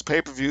Wrestling or those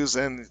pay-per-views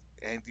and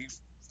you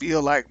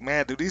feel like,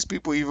 man, do these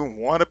people even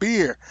want to be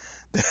here?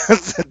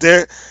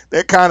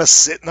 they're kind of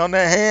sitting on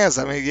their hands.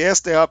 I mean,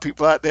 yes, there are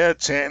people out there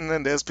chanting,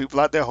 and there's people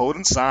out there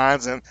holding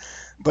signs,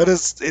 but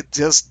it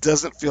just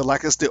doesn't feel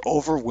like it's the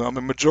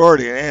overwhelming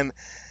majority. And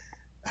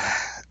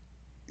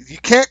you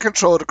can't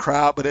control the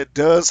crowd, but it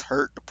does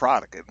hurt the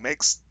product. It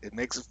makes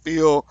it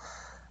feel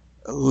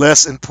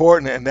less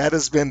important, and that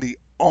has been the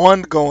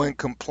ongoing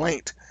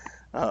complaint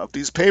of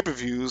these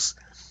pay-per-views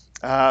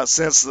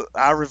since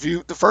I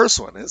reviewed the first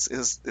one.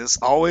 It's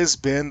always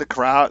been the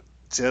crowd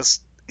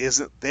just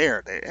isn't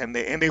there, and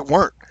they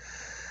weren't.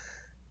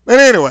 But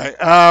anyway,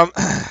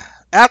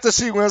 after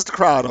she wins the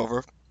crowd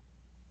over,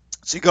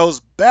 she goes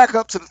back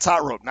up to the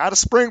top rope, not a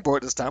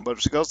springboard this time,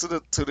 but she goes to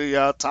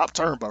the top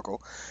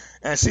turnbuckle,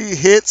 and she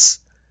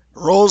hits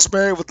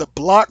Rosemary with the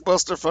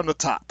blockbuster from the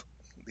top,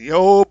 the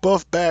old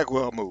Buff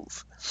Bagwell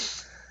move.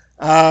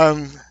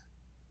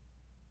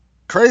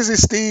 Crazy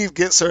Steve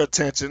gets her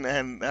attention,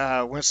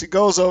 and when she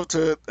goes over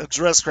to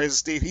address Crazy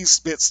Steve, he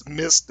spits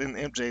mist in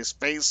MJ's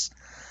face,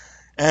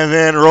 and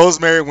then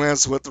Rosemary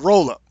wins with the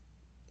roll-up.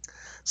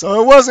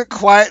 So it wasn't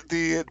quite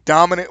the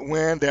dominant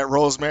win that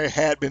Rosemary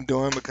had been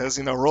doing, because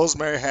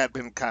Rosemary had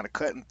been kind of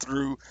cutting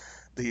through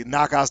the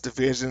knockouts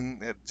division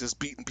and just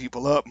beating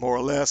people up more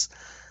or less.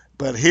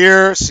 But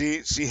here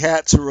she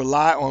had to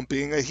rely on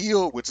being a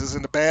heel, which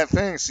isn't a bad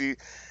thing.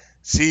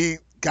 She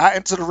got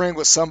into the ring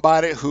with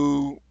somebody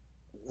who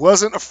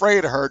wasn't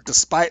afraid of her,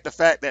 despite the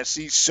fact that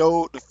she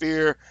showed the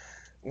fear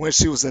when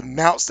she was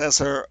announced as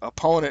her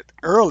opponent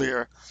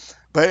earlier.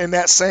 But in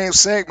that same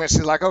segment,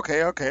 she's like,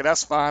 okay,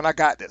 that's fine, I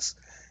got this.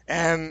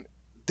 And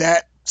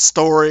that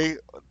story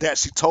that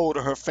she told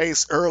to her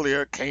face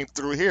earlier came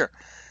through here.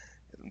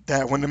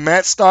 That when the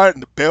match started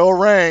and the bell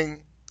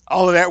rang,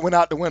 all of that went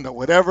out the window.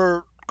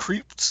 Whatever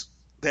creeps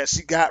that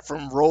she got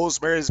from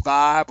Rosemary's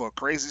vibe or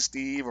Crazy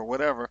Steve or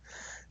whatever,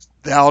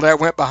 all that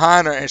went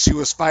behind her, and she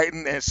was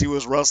fighting, and she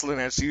was wrestling,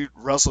 and she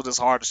wrestled as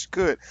hard as she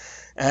could.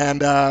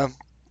 And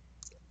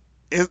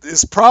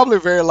it's probably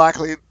very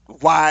likely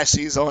why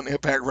she's on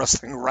Impact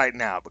Wrestling right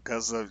now,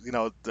 because of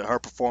her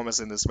performance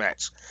in this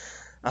match.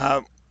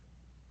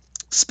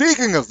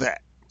 Speaking of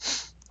that,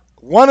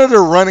 one of the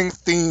running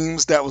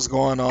themes that was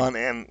going on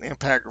in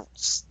Impact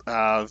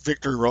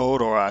Victory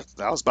Road, or I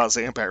was about to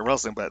say Impact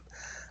Wrestling, but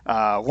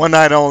One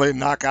Night Only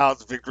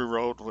Knockouts Victory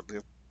Road,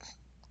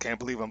 can't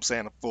believe I'm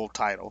saying a full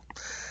title.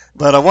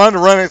 But one of the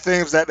running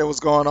themes that was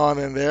going on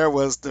in there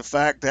was the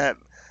fact that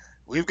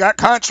we've got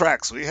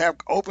contracts. We have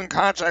open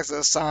contracts that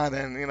are signed,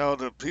 and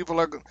the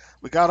people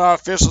we got our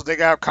officials, they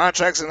got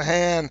contracts in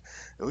hand.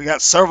 We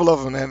got several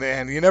of them,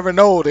 and you never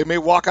know, they may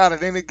walk out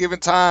at any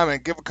given time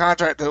and give a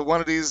contract to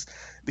one of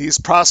these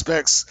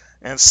prospects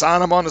and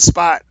sign them on the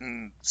spot,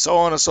 and so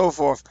on and so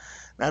forth.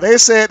 Now, they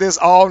said this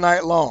all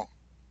night long,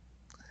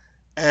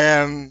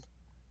 and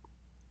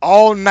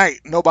all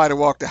night nobody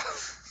walked out.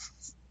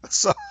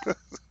 So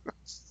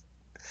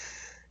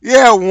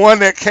Yeah, one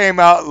that came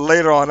out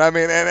later on. I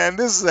mean, and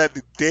this is at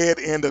the dead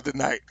end of the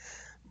night.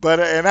 But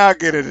and I'll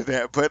get into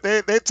that. But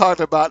they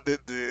talked about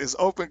it's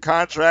open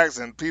contracts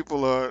and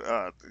people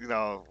are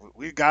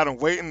we got them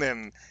waiting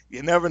and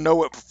you never know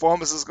what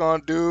performance is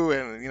going to do.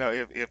 And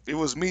if it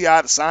was me,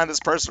 I'd sign this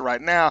person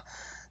right now.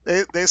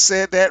 They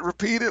said that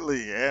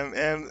repeatedly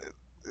and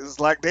it's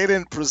like they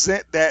didn't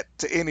present that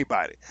to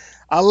anybody.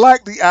 I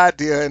like the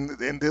idea,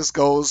 and this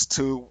goes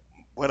to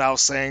what I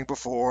was saying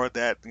before,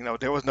 that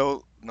there was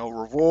no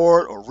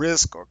reward or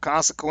risk or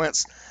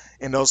consequence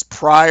in those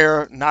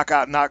prior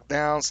knockout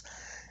knockdowns.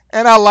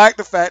 And I like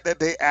the fact that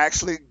they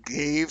actually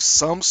gave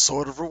some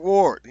sort of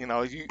reward.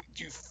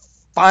 You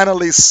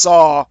finally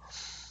saw,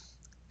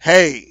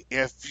 hey,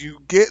 if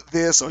you get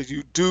this or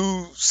you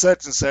do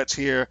such and such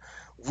here,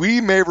 we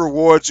may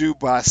reward you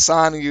by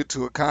signing you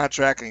to a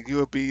contract, and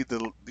you'll be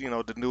the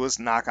newest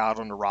knockout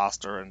on the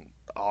roster and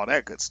all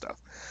that good stuff.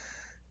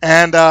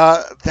 And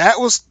that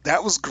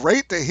was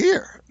great to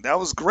hear. That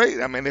was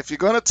great. I mean, if you're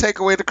gonna take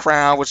away the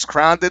crown, which the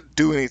crown didn't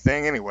do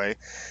anything anyway,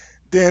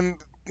 then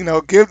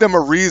give them a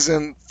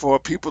reason for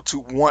people to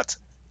want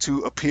to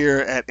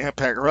appear at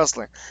Impact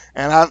Wrestling.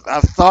 And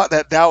I thought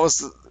that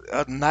was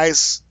a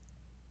nice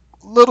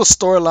little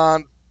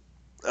storyline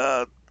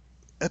uh,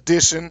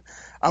 addition.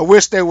 I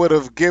wish they would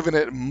have given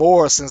it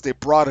more since they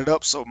brought it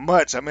up so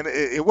much. I mean,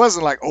 it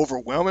wasn't like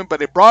overwhelming, but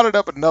they brought it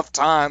up enough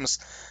times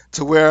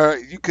to where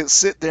you could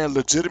sit there and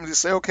legitimately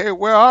say, okay,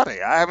 where are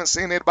they? I haven't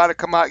seen anybody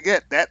come out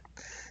yet. That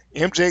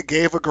MJ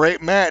gave a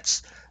great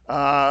match.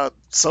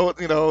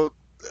 So,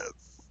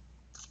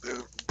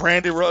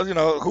 Brandy,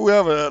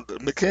 whoever,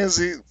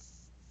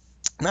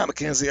 not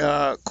Mackenzie,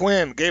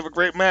 Quinn gave a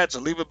great match.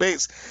 Leva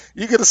Bates.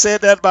 You could have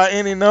said that by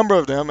any number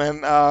of them,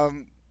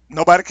 and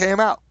nobody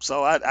came out.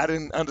 So I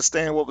didn't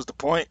understand what was the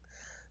point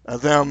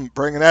of them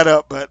bringing that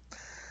up, but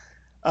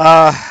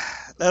uh,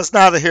 that's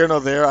neither here nor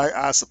there,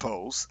 I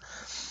suppose.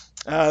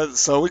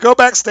 So we go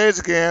backstage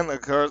again.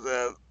 Of course,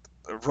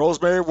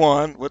 Rosemary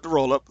won with the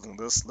roll up.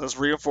 Let's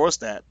reinforce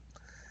that.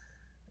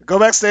 Go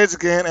backstage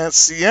again, and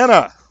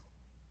Sienna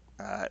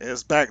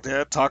is back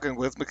there talking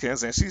with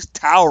Mackenzie, and she's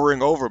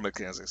towering over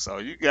Mackenzie. So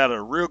you got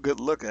a real good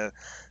look at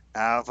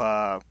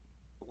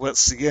what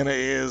Sienna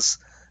is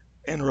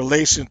in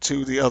relation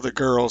to the other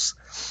girls.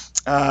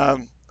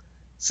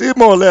 She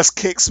more or less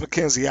kicks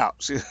Mackenzie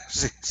out.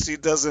 She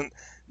doesn't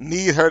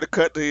need her to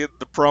cut the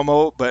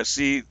promo, but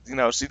she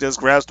just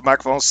grabs the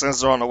microphone,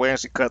 sends her on the way, and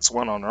she cuts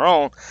one on her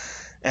own.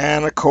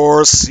 And of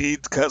course, she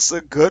cuts a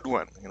good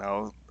one.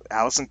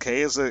 Allison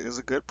Kay is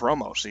a good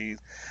promo.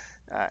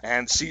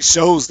 And she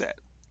shows that.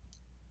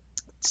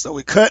 So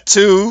we cut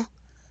to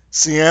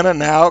Sienna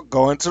now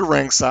going to the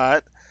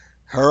ringside.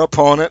 Her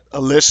opponent,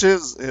 Alicia,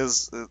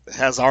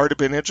 has already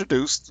been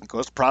introduced. Of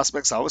course,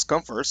 prospects always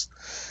come first.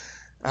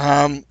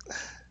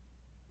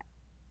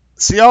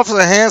 She offers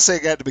a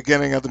handshake at the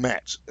beginning of the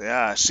match.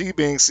 She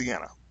being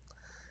Sienna.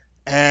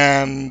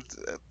 And,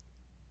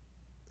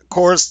 of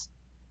course,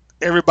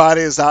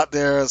 everybody is out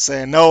there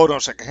saying, no,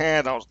 don't shake her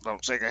hand,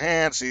 don't shake her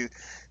hand.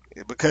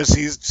 Because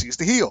she's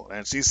the heel,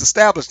 and she's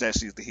established that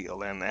she's the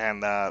heel,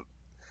 and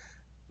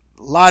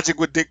logic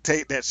would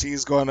dictate that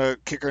she's going to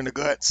kick her in the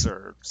guts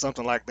or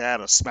something like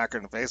that, or smack her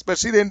in the face, but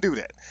she didn't do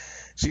that.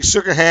 She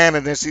shook her hand,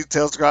 and then she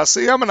tells the girl,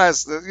 "See, I'm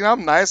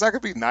I'm nice. I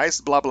could be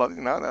nice, blah blah."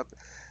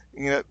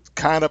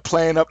 Kind of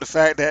playing up the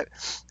fact that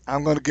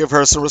I'm going to give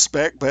her some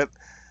respect. But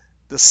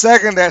the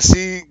second that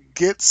she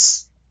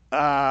gets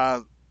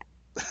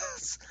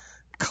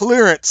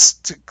clearance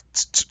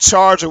to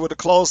charge her with a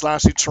clothesline,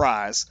 she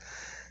tries.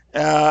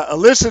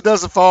 Alicia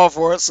doesn't fall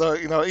for it, so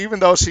even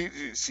though she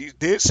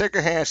did shake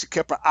her hand, she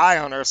kept her eye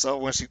on her. So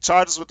when she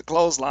charges with the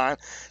clothesline,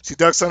 she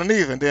ducks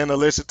underneath, and then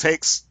Alicia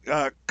takes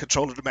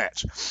control of the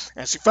match,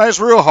 and she fights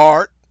real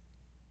hard,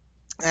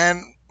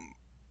 and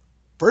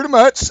pretty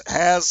much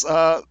has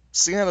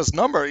Sienna's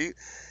number,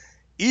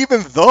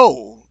 even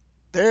though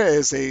there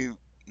is a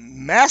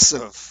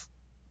massive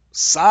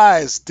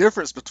size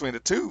difference between the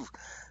two.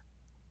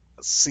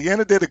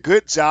 Sienna did a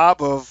good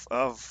job of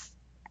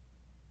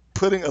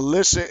putting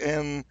Alicia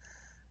in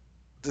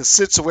the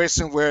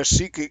situation where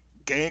she could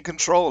gain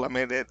control. I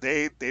mean,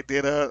 they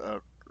did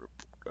a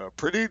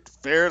pretty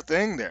fair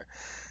thing there,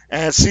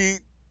 and she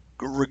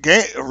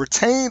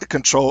retained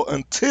control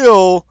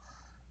until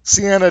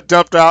Sienna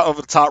dumped out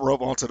over the top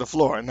rope onto the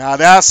floor. Now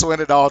that's when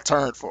it all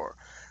turned for her,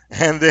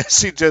 and then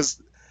she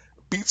just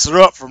beats her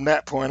up from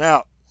that point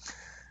out.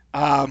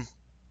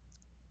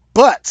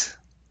 But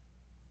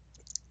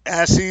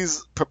as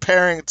she's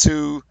preparing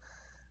to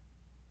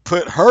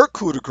put her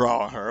coup de grace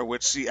on her,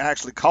 which she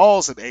actually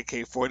calls an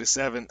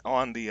AK-47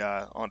 on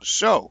the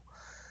show,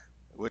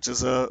 which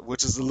is a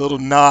little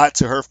nod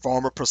to her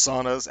former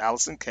personas,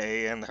 Allison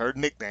Kay, and her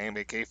nickname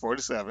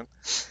AK-47.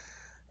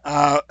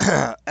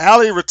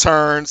 Allie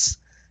returns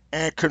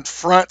and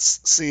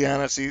confronts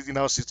Sienna.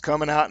 She's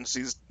coming out and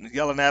she's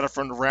yelling at her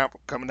from the ramp,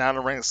 coming down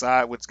the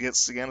ringside, which gets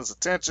Sienna's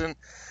attention,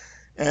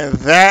 and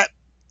that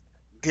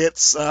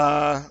gets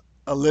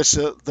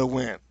Alicia the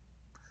win.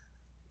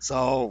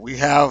 So we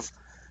have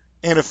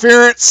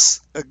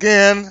Interference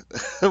again,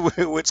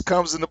 which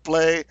comes into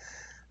play.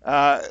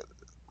 Uh,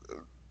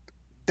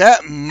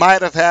 that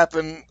might have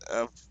happened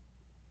a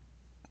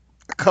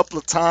couple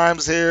of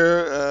times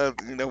here.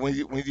 When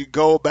you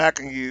go back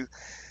and you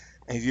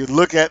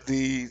look at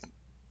the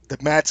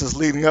matches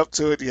leading up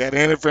to it, you had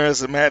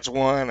interference in match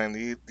one, and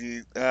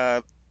you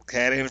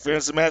had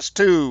interference in match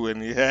two,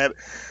 and you had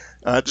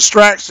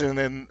distraction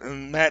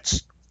in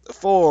match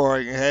four.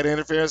 You had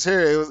interference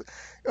here.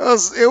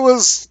 It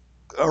was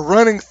a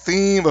running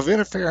theme of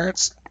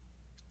interference.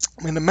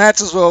 I mean, the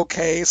matches were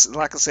okay. So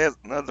like I said,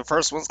 the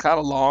first one's kind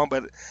of long,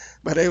 but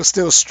they were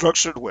still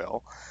structured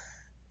well.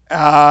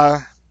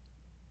 Uh,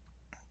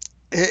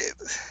 it,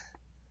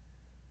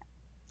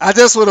 I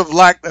just would have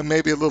liked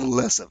maybe a little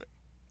less of it.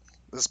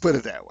 Let's put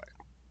it that way.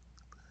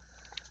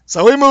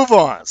 So we move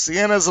on.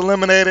 Sienna's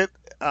eliminated.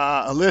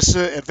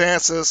 Alicia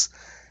advances,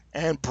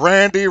 and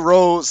Brandy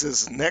Rose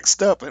is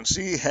next up, and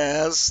she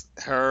has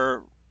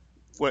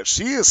what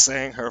she is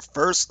saying, her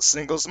first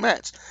singles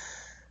match.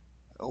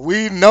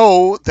 We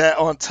know that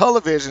on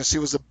television she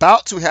was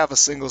about to have a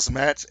singles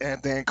match,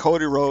 and then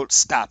Cody Rhodes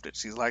stopped it.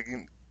 She's like,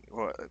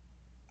 well,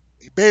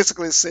 he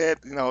basically said,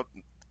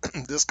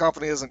 this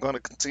company isn't going to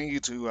continue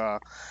to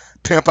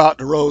pimp out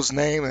the Rose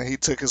name, and he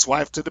took his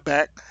wife to the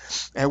back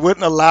and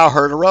wouldn't allow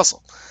her to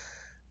wrestle.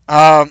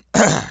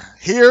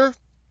 Here,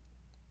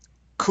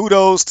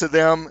 kudos to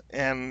them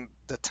and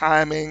the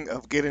timing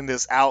of getting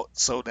this out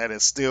so that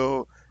it's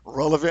still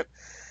relevant.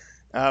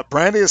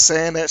 Brandy is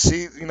saying that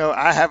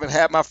I haven't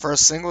had my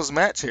first singles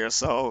match here,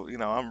 so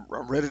I'm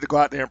ready to go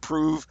out there and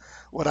prove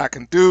what I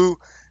can do.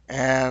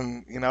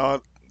 And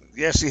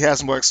yes, she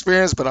has more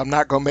experience, but I'm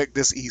not gonna make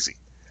this easy.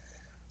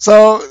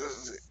 So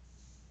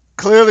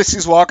clearly,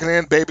 she's walking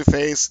in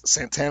babyface.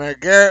 Santana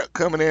Garrett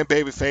coming in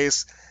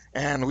babyface,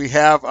 and we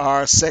have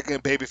our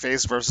second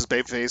babyface versus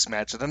babyface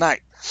match of the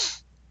night.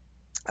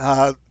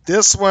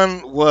 This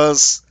one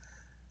was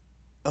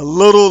a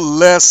little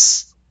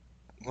less.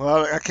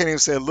 Well, I can't even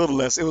say a little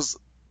less. It was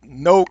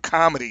no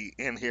comedy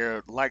in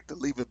here like the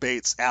Leva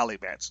Bates Alley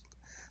match.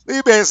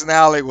 Leva Bates and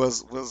Alley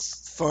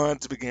was fun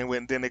to begin with,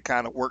 and then they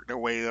kind of worked their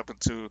way up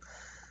into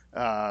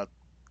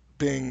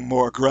being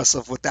more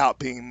aggressive without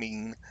being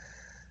mean.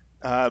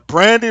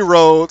 Brandy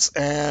Rhodes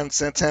and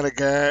Santana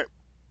Garrett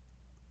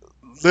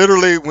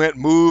literally went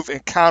move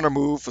and counter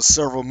move for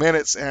several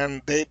minutes,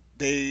 and they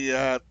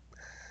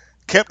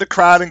kept the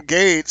crowd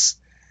engaged.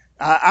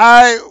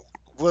 I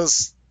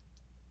was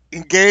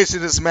engaged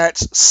in this match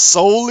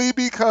solely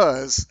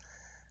because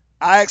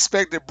I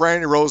expected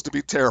Brandy Rose to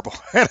be terrible,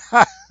 and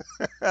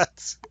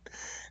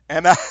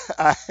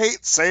I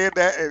hate saying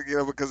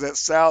that, because that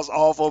sounds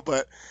awful,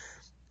 but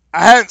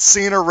I hadn't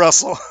seen her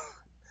wrestle.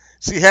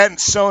 She hadn't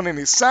shown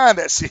any sign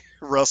that she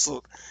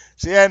wrestled.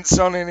 She hadn't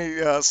shown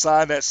any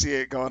sign that she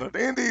had gone to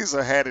the Indies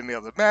or had any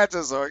other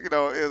matches or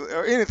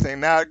or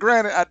anything. Now,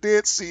 granted, I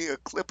did see a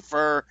clip of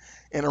her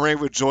in the ring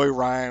with Joy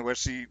Ryan where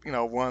she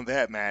won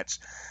that match.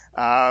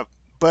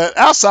 But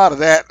outside of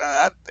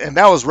that, and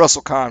that was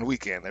WrestleCon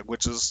weekend,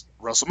 which is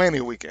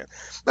WrestleMania weekend.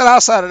 But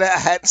outside of that, I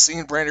hadn't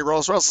seen Brandy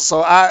Rose wrestle, so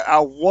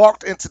I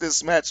walked into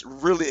this match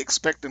really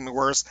expecting the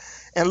worst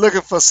and looking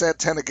for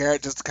Santana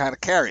Garrett just to kind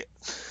of carry it.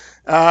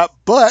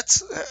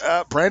 But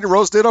Brandy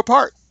Rose did her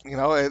part.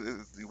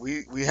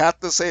 We have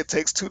to say it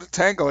takes two to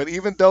tango, and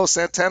even though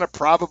Santana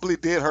probably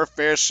did her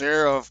fair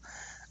share of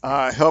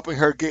helping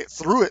her get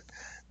through it,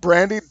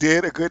 Brandy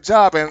did a good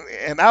job,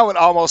 and I would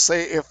almost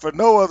say, if for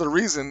no other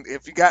reason,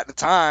 if you got the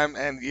time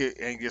and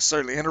you're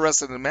certainly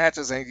interested in the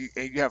matches and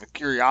you have a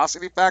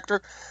curiosity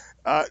factor,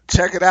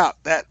 check it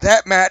out.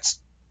 That match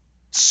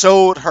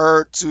showed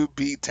her to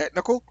be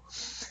technical.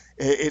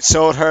 It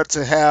showed her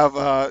to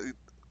have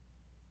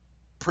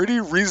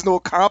pretty reasonable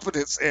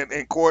competence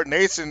and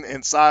coordination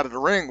inside of the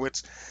ring,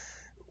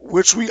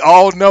 which we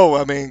all know.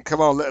 I mean,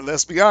 come on,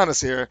 let's be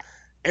honest here.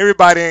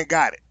 Everybody ain't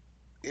got it.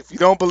 If you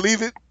don't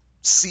believe it,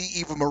 see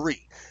Eva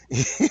Marie.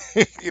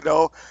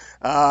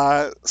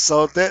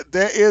 So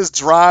there is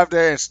drive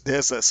there, and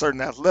there's a certain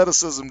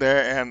athleticism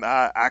there, and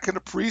I can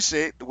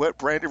appreciate what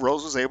Brandy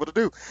Rose was able to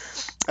do.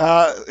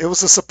 It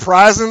was a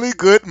surprisingly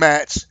good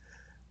match,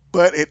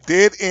 but it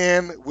did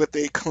end with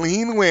a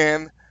clean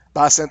win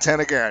by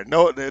Santana Garrett.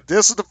 No,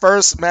 this is the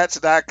first match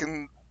that I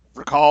can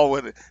recall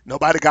where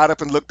nobody got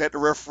up and looked at the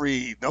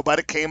referee.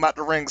 Nobody came out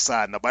the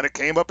ringside. Nobody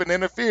came up and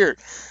interfered.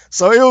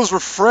 So it was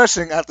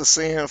refreshing after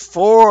seeing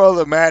 4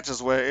 other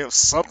matches where if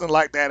something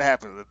like that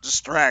happened, a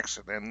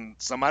distraction, and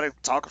somebody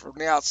talking from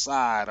the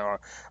outside, or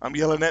I'm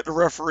yelling at the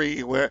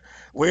referee, where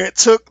it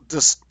took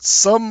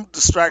some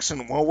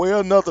distraction one way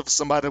or another for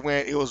somebody to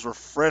win. It was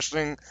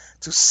refreshing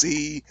to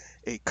see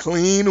a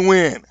clean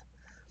win.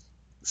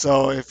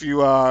 So if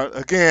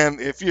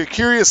you're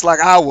curious like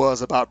I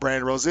was about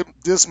Brandy Rose,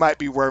 this might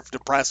be worth the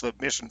price of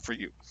admission for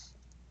you.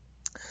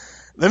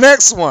 The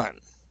next one,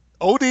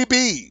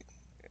 ODB.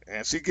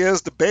 And she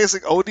gives the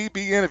basic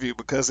ODB interview,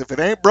 because if it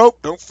ain't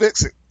broke, don't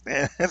fix it.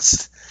 And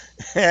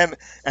and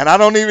and I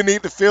don't even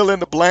need to fill in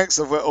the blanks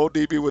of what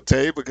ODB would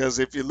tell you, because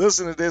if you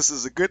listen to this,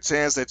 there's a good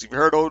chance that you've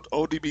heard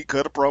ODB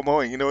cut a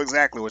promo and you know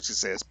exactly what she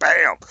says.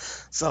 Bam!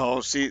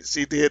 So she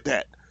did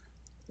that.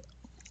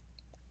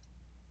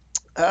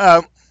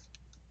 Um,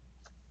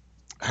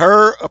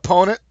 her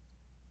opponent,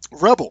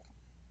 Rebel.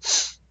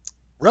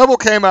 Rebel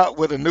came out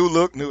with a new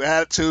look, new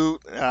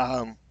attitude,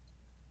 and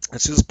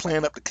she was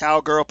playing up the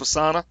cowgirl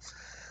persona,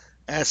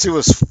 and she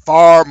was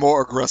far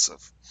more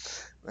aggressive.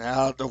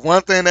 Now, the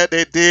one thing that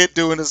they did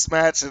do in this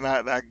match, and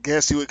I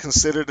guess you would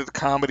consider it a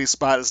comedy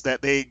spot, is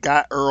that they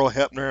got Earl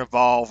Hebner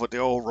involved with the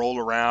old roll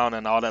around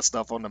and all that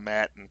stuff on the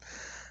mat, and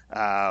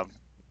uh,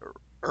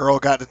 Earl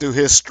got to do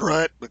his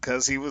strut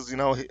because he was,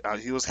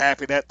 he was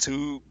happy that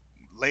two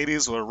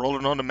ladies were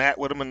rolling on the mat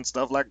with him and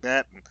stuff like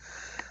that. And,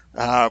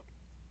 uh,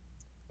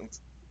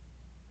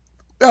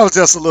 that was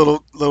just a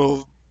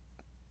little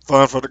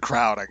fun for the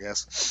crowd, I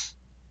guess.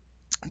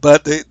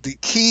 But the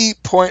key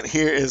point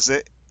here is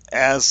that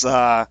as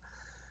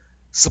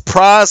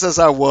surprised as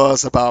I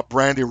was about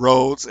Brandy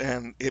Rhodes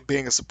and it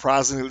being a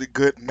surprisingly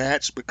good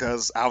match,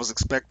 because I was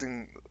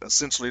expecting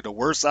essentially the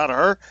worst out of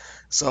her.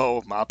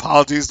 So my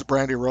apologies to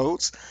Brandy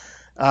Rhodes.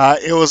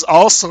 It was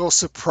also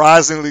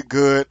surprisingly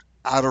good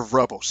out of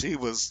Rebel. She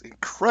was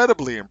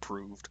incredibly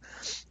improved,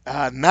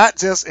 not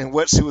just in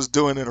what she was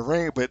doing in the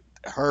ring, but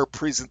her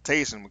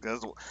presentation.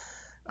 Because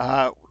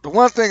the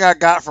one thing I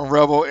got from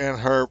Rebel in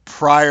her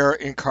prior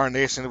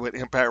incarnation with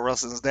Impact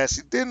Wrestling is that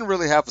she didn't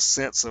really have a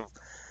sense of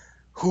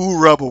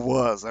who Rebel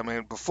was. I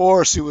mean,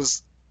 before she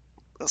was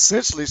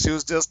just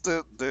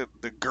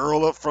the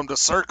girl up from the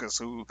circus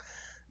who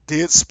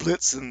did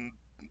splits and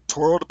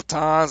twirled the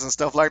batons and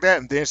stuff like that.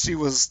 And then she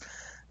was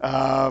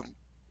uh,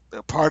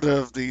 a part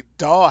of the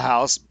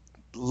Dollhouse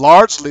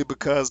largely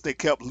because they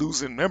kept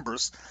losing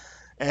members.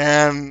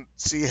 And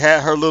she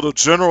had her little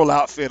general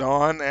outfit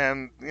on,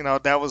 and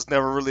that was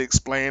never really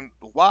explained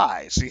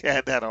why she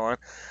had that on.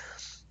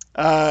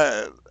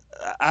 Uh,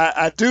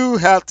 I do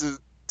have to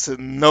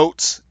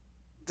note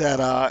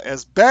that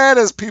as bad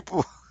as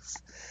people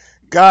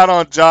got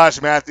on Josh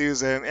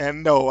Matthews,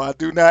 and no, I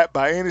do not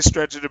by any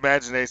stretch of the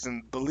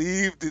imagination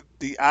believe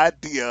the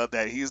idea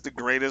that he's the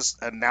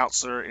greatest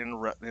announcer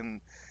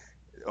in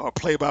or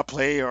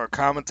play-by-play or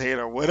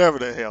commentator or whatever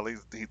the hell he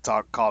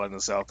calling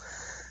himself.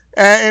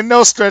 And in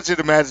no stretch of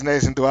the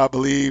imagination do I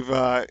believe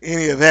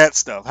any of that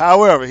stuff.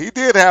 However, he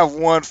did have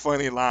one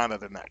funny line of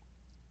the night.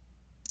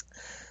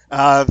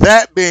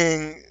 That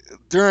being,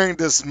 during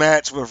this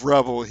match with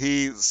Rebel,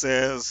 he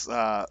says,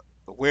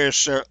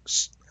 "Where's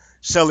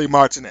Shelly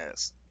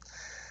Martinez?"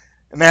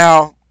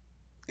 Now,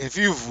 if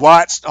you've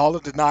watched all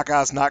of the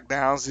Knockouts,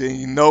 Knockdowns, then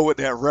you know what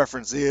that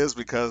reference is,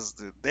 because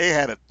they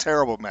had a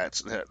terrible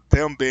match.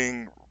 Them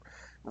being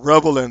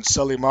Rebel and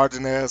Shelly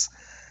Martinez.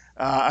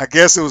 I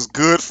guess it was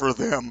good for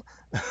them,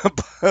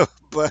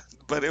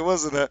 but it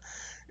wasn't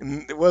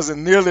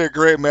nearly a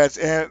great match.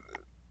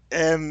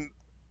 And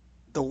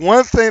the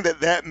one thing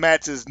that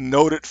match is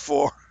noted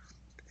for,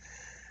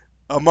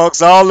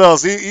 amongst all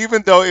else,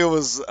 even though it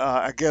was,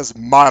 I guess,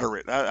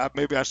 moderate.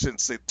 Maybe I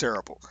shouldn't say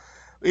terrible.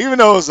 Even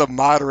though it was a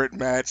moderate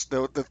match,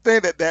 the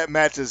thing that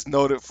match is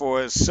noted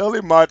for is Shelly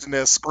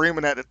Martinez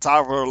screaming at the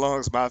top of her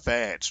lungs, "My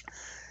Fadge."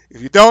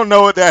 If you don't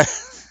know what that,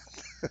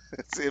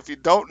 if you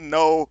don't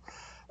know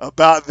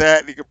about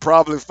that, you can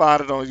probably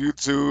find it on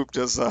YouTube.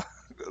 Just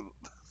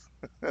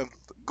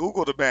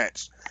Google the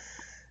match.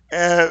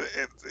 And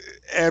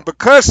and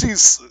because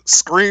she's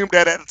screamed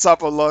at the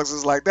top of her lungs,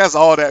 it's like that's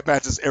all that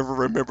match is ever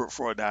remembered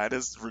for now.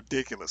 It's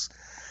ridiculous.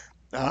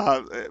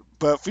 Uh,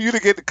 but for you to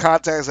get the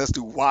context as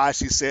to why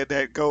she said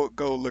that, go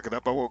look it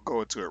up. I won't go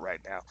into it right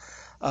now.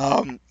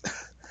 Um,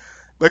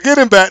 but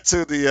getting back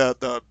to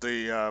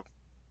the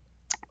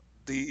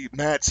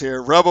match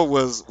here, Rebel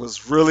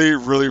was really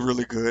really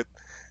really good.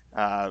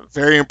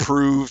 Very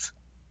improved.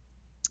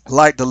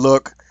 Liked the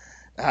look.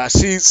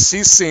 She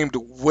seemed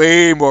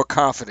way more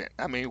confident.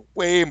 I mean,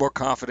 way more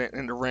confident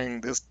in the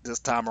ring this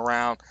time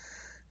around,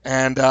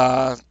 and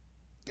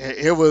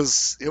it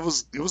was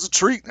a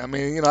treat. I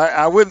mean,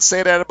 I wouldn't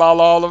say that about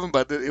all of them,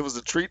 but it was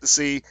a treat to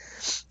see.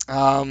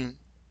 Um,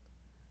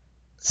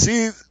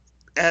 she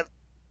at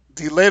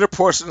the later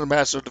portion of the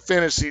match, or the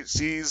finish,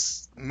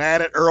 she's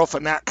mad at Earl for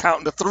not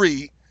counting the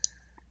three,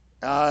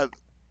 uh,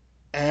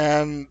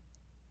 and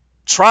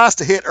tries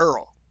to hit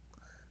Earl.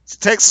 She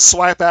takes a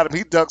swipe at him.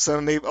 He ducks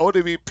underneath.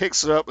 ODB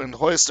picks her up and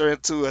hoists her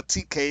into a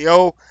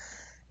TKO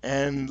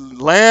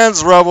and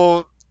lands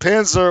Rebel,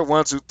 pins her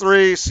 1, 2,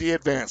 3. She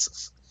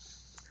advances.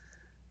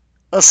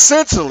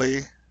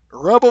 Essentially,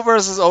 Rebel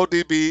versus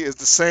ODB is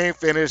the same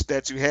finish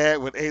that you had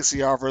with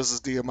ACR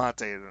versus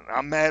Diamante.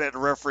 I'm mad at the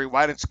referee.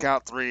 Why didn't you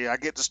count three? I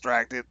get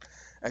distracted.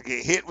 I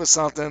get hit with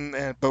something,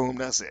 and boom,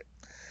 that's it.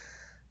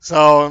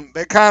 So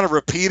they kind of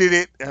repeated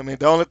it. I mean,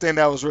 the only thing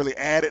that was really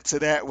added to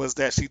that was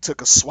that she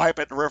took a swipe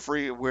at the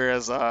referee,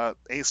 whereas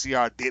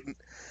ACR didn't.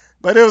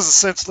 But it was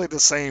essentially the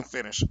same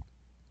finish.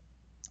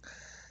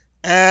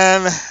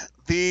 And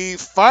the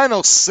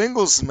final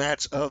singles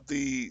match of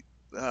this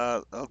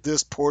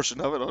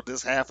portion of it, or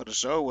this half of the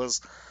show,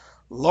 was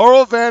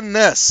Laurel Van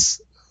Ness,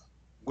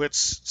 which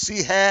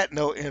she had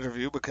no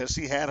interview because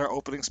she had her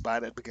opening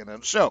spot at the beginning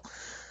of the show.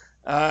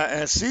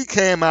 And she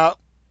came out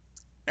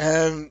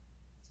and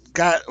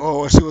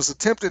she was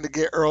attempting to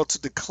get Earl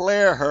to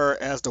declare her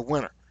as the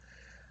winner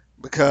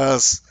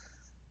because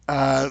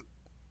uh,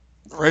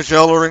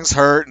 Rachel Ellering's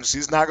hurt and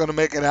she's not going to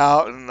make it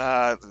out, and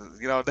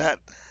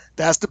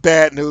that's the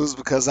bad news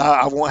because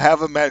I won't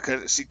have a match.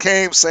 Cause she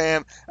came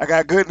saying I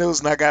got good news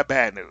and I got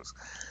bad news.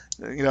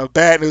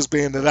 Bad news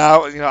being that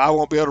I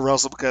won't be able to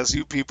wrestle because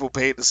you people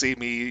paid to see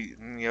me.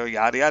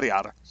 Yada yada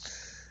yada.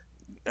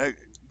 Uh,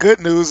 Good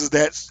news is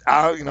that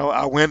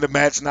I win the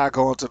match and I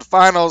go into the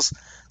finals.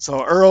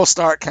 So Earl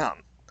start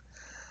counting.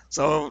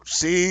 So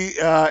she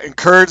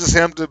encourages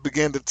him to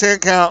begin the 10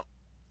 count.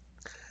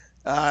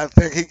 I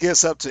think he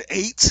gets up to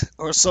 8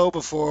 or so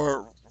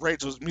before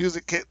Rachel's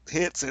music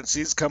hits, and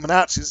she's coming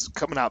out. She's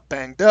coming out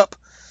banged up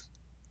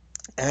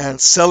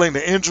and selling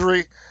the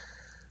injury.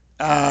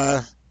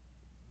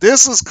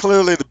 This is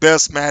clearly the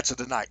best match of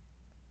the night,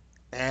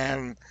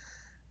 and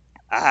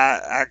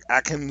I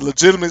can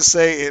legitimately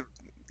say it.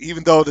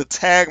 Even though the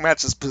tag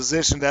match is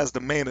positioned as the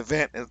main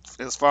event,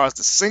 as far as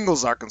the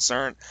singles are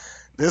concerned,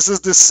 this is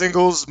the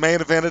singles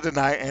main event of the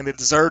night, and it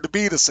deserved to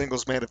be the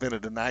singles main event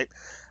of the night.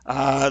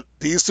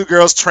 These two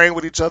girls train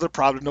with each other,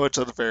 probably know each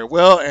other very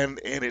well, and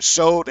it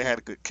showed. They had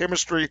a good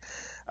chemistry.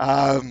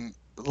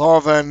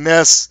 Laura Van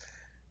Ness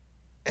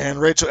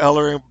and Rachel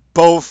Ellering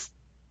both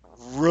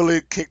really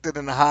kicked it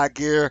into high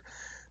gear.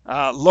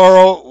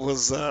 Laurel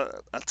was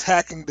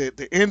attacking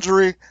the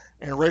injury,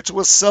 and Rachel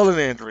was selling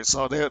the injury.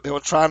 So they were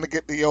trying to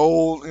get the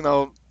old,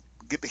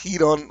 get the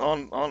heat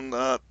on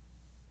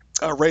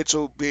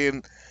Rachel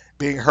being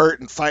hurt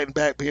and fighting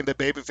back, being the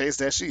babyface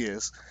that she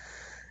is.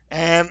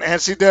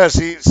 And she does.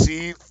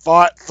 She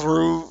fought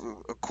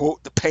through,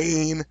 quote, the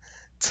pain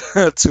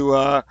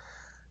to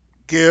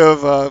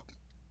give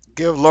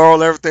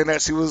Laurel everything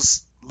that she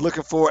was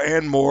looking for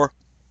and more.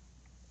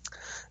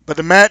 But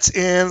the match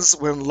ends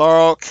when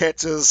Laurel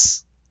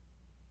catches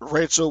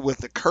Rachel with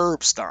the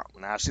curb stomp.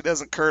 Now, she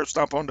doesn't curb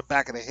stomp on the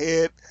back of the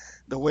head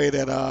the way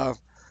that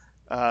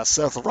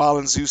Seth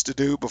Rollins used to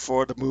do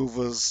before the move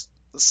was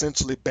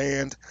essentially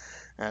banned.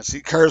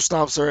 She curb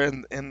stomps her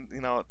in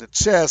the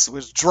chest,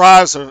 which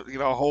drives her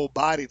whole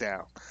body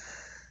down.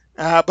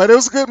 But it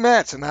was a good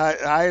match, and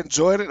I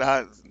enjoyed it.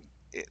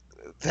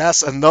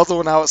 That's another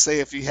one I would say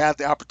if you have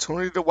the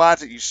opportunity to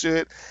watch it, you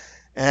should.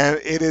 And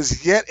it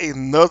is yet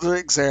another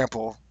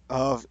example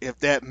of if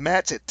that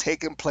match had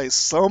taken place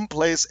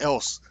someplace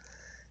else,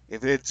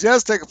 if it had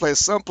just taken place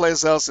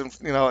someplace else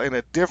in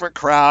a different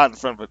crowd, in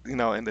front of in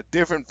a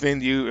different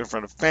venue, in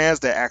front of fans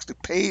that actually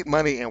paid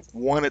money and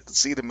wanted to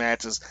see the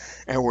matches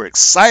and were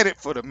excited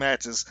for the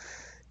matches,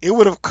 it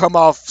would have come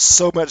off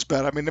so much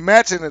better. I mean, the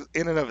match in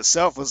and of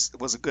itself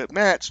was a good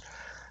match,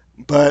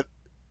 but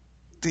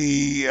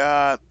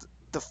the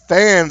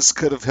fans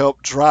could have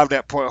helped drive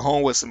that point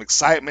home with some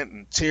excitement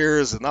and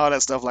cheers and all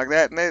that stuff like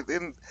that.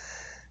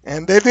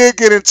 And they did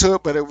get into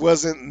it, but it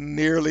wasn't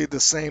nearly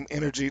the same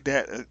energy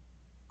that,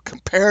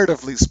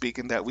 comparatively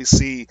speaking, that we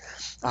see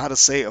out of,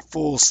 say, a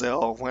Full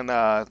Sail when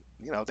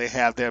they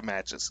have their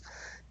matches.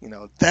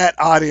 That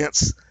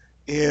audience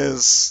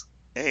is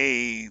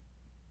a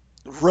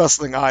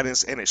wrestling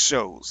audience, and it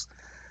shows.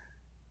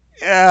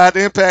 The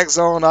Impact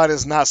Zone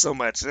audience, not so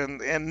much.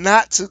 And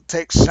not to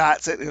take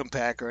shots at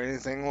Impact or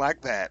anything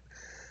like that.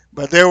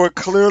 But there were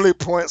clearly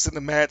points in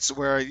the match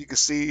where you could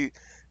see,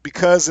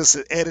 because it's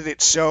an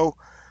edited show,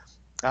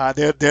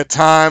 there are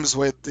times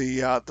where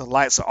the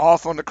lights are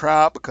off on the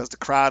crowd because the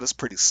crowd is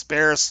pretty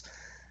sparse.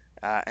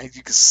 And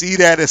you can see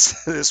that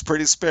it's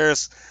pretty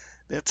sparse.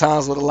 There are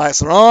times where the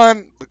lights are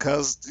on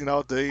because,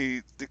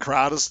 the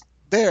crowd is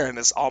there and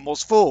it's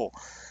almost full.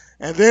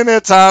 And then there are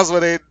times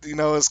where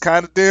it's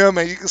kind of dim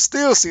and you can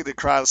still see the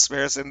crowd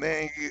sparse, and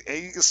then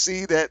you can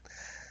see that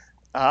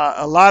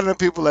a lot of the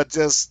people are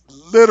just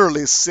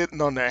literally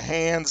sitting on their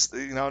hands,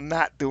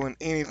 not doing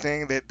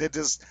anything. They're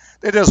just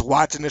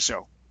watching the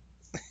show.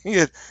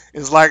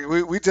 It's like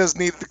we just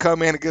needed to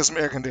come in and get some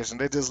air conditioning.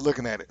 They're just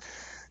looking at it,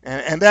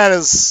 and that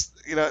is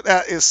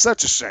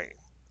such a shame.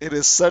 It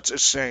is such a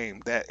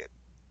shame that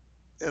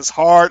as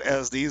hard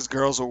as these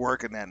girls were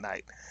working that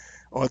night,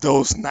 or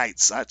those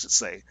nights, I should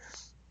say,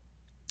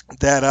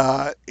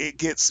 that it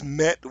gets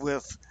met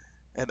with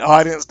an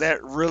audience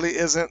that really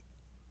isn't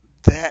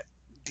that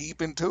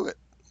deep into it.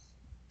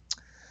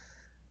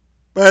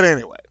 But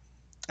anyway,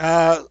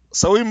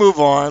 so we move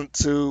on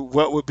to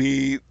what would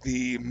be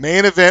the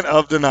main event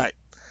of the night.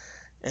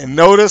 And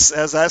notice,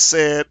 as I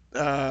said,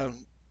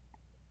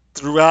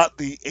 throughout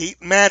the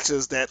 8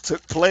 matches that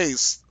took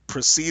place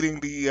preceding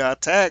the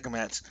tag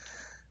match,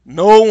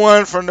 no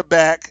one from the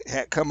back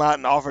had come out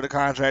and offered a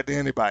contract to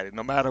anybody,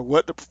 no matter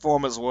what the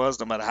performance was,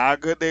 no matter how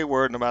good they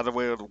were, no matter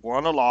whether it was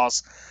won or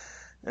lost,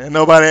 and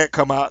nobody had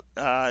come out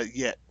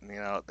yet.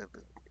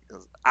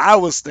 I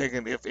was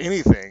thinking, if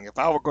anything, if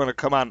I were going to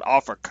come out and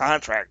offer a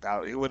contract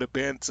out, it would have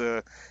been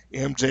to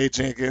MJ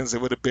Jenkins,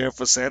 it would have been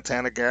for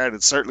Santana Garrett,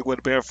 it certainly would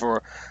have been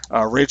for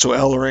Rachel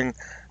Ellering.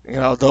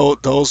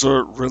 Those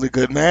were really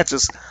good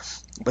matches.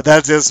 But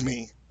that's just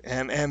me.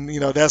 And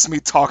that's me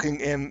talking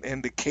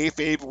in the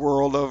kayfabe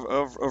world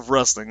of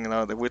wrestling.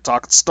 That we're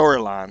talking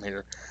storyline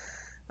here.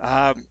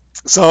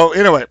 So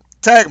anyway,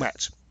 tag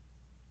match.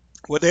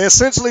 What they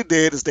essentially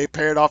did is they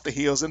paired off the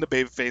heels and the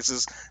baby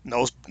faces.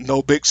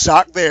 No big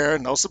shock there,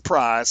 no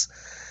surprise.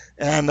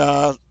 And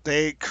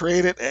they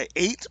created an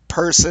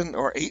 8-person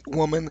or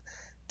 8-woman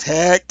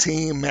tag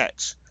team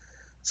match.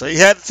 So you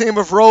had the team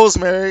of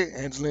Rosemary,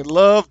 Angelina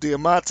Love,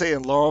 Diamante,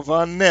 and Laura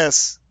Von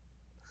Ness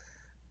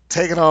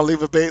taking on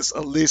Leva Bates,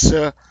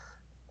 Alicia,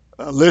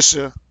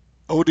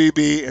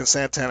 ODB, and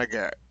Santana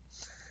Garrett.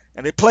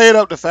 And they played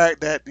up the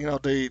fact that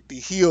the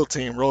heel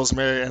team,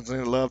 Rosemary,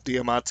 Angelina Love,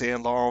 Diamante,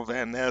 and Laura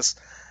Van Ness,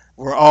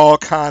 were all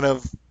kind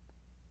of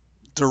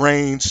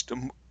deranged,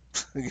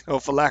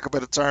 for lack of a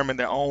better term, in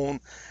their own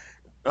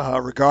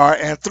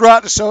regard. And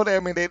throughout the show,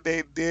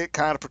 they did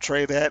kind of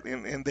portray that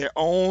in their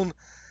own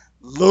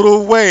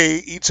little way.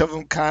 Each of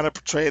them kind of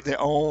portrayed their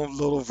own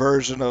little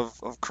version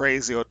of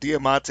crazy. Or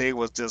Diamante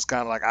was just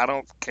kind of like, I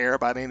don't care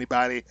about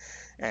anybody,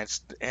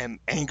 and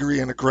angry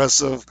and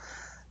aggressive.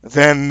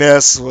 Van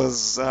Ness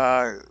was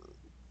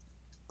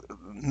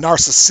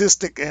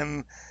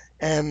narcissistic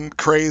and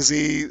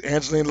crazy.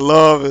 Angelina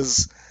Love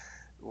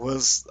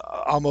was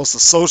almost a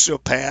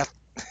sociopath,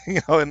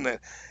 and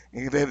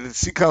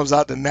she comes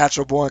out the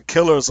natural born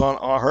killers on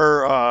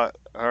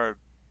her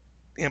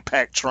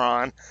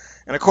Impactron,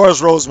 and of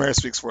course Rosemary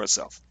speaks for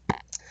herself.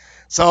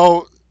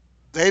 So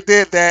they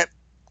did that,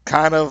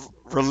 kind of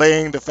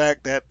relaying the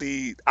fact that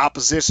the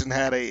opposition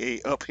had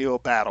a uphill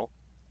battle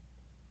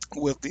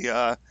with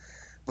the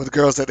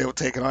girls that they were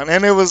taking on,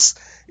 and it was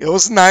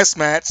a nice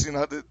match.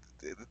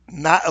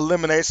 Not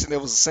elimination.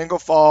 It was a single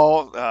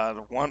fall.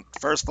 The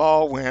first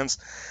fall wins.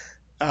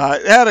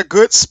 It had a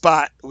good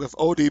spot with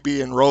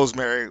ODB and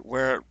Rosemary,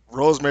 where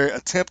Rosemary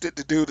attempted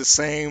to do the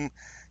same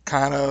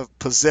kind of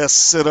possessed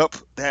sit up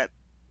that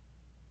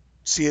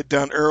she had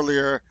done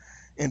earlier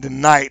in the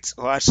night,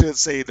 or I should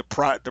say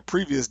the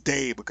previous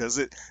day, because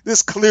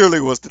this clearly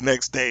was the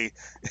next day.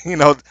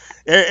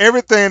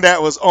 Everything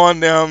that was on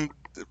them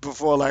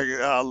before, like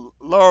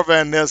Laura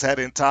Van Ness had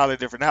an entirely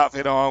different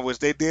outfit on, which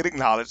they did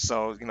acknowledge.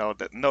 So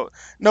that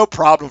no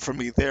problem for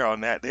me there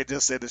on that. They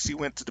just said that she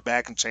went to the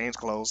back and changed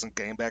clothes and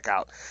came back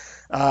out.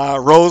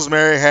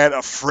 Rosemary had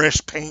a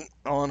fresh paint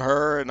on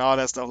her and all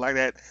that stuff like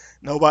that.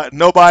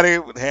 Nobody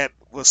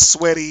was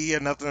sweaty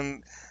and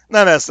nothing,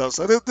 none of that stuff.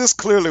 So this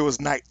clearly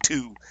was night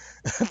 2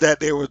 that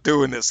they were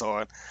doing this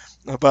on.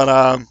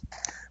 But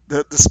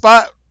the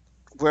spot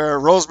where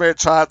Rosemary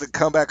tried to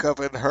come back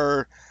up in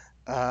her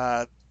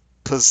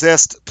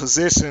possessed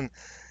position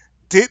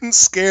didn't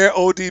scare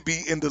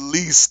ODB in the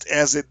least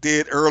as it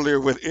did earlier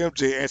with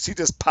MJ, and she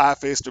just pie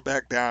faced her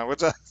back down,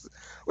 which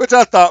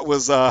I thought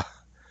was a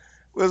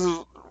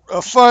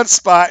fun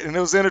spot, and it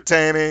was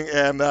entertaining,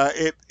 and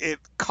it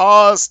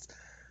caused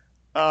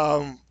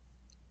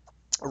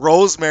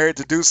Rosemary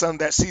to do something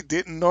that she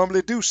didn't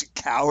normally do. She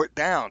cowered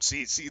down.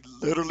 She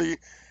literally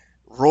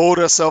rolled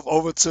herself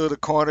over to the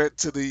corner,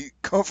 to the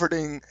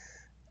comforting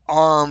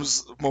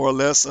arms, more or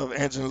less, of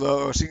Angelina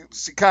Love. She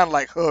kind of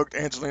like hugged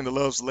Angelina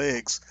Love's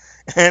legs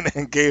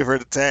and gave her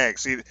the tag.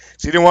 She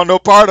didn't want no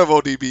part of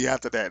ODB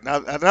after that.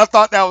 And I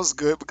thought that was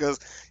good, because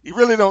you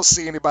really don't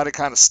see anybody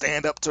kind of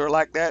stand up to her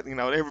like that.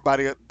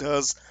 Everybody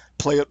does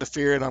play up the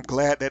fear, and I'm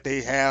glad that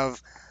they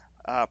have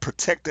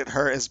protected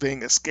her as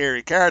being a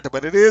scary character.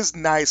 But it is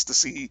nice to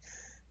see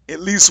at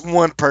least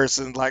one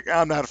person like,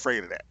 I'm not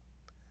afraid of that.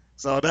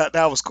 So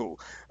that was cool.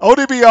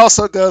 ODB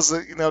also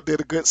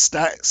did a good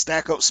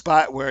stack up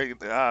spot where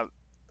I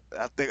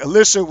think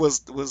Alicia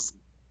was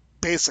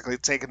basically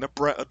taking the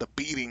brunt of the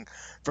beating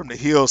from the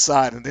heel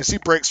side, and then she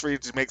breaks free,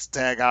 just makes the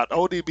tag out.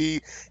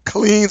 ODB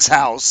cleans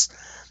house,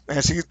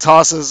 and she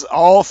tosses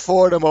all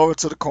 4 of them over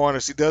to the corner.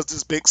 She does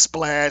this big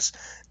splash,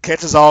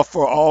 catches all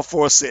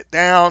four sit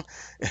down,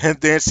 and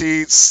then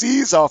she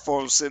sees all 4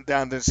 of them sitting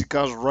down. Then she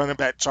comes running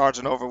back,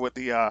 charging over with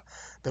the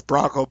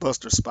Bronco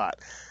Buster spot.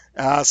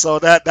 So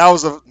that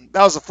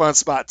was a fun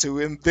spot too.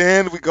 And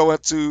then we go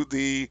into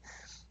the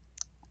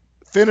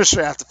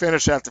finisher after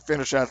finisher after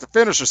finisher after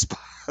finisher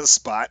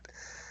spot.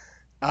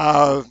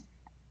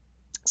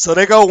 So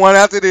they go one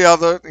after the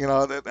other,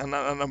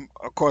 and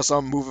of course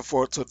I'm moving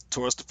forward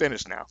towards the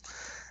finish now.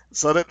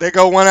 So that they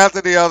go one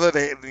after the other.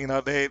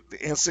 They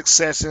in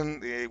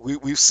succession.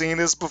 We've seen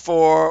this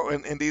before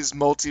in these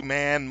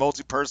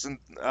multi-person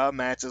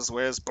matches,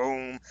 where it's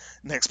boom,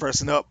 next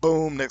person up,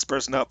 boom, next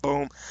person up,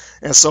 boom,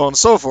 and so on and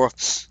so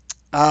forth.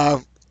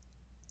 The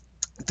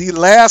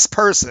last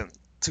person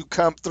to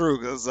come through,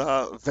 because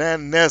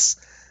Van Ness,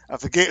 I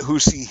forget who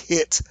she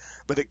hit,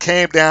 but it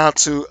came down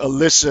to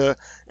Alicia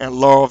and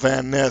Laura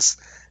Van Ness,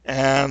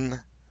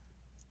 and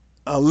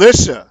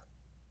Alicia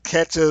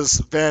catches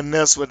Van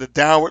Ness with a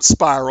downward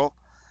spiral,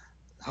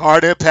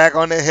 hard impact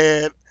on the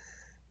head,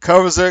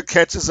 covers her,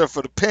 catches her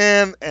for the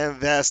pin, and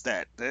that's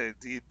that.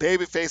 The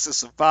baby faces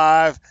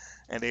survive,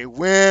 and they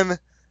win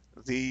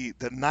the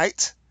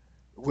night,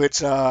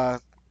 which I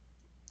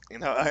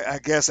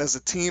guess as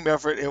a team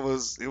effort, it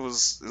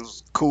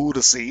was cool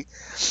to see.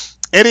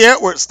 Eddie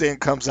Edwards then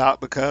comes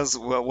out because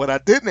what I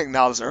didn't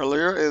acknowledge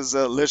earlier is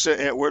Alicia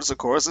Edwards, of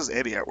course, is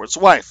Eddie Edwards'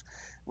 wife,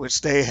 which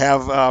they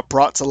have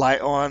brought to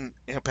light on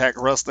Impact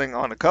Wrestling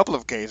on a couple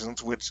of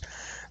occasions, which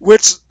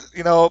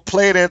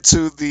played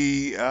into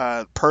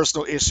the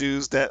personal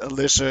issues that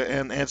Alicia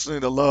and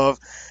Angelina Love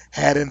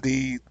had in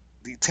the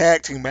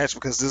tag team match,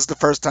 because this is the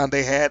first time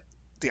they had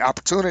the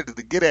opportunity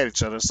to get at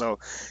each other. So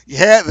you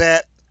had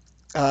that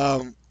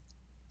um,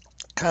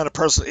 kind of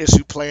personal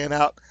issue playing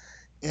out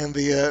in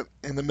the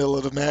middle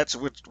of the match,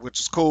 which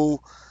is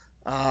cool.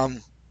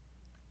 Um,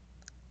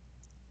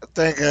 I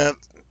think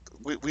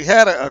we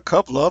had a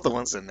couple other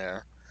ones in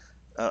there.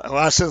 Well,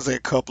 I shouldn't say a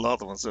couple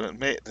other ones.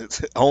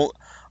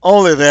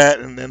 Only that,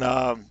 and then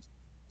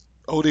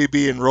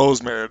ODB and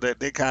Rosemary,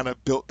 that they kind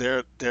of built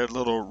their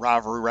little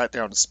rivalry right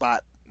there on the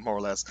spot, more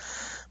or less.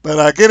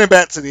 But getting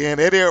back to the end,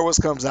 Eddie Edwards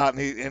comes out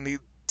and he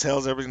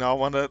tells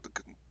everyone,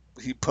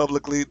 he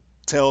publicly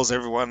tells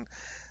everyone,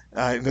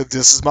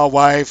 this is my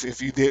wife.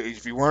 If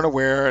you weren't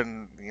aware,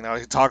 and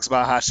he talks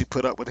about how she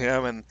put up with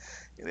him and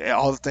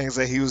all the things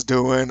that he was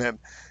doing, and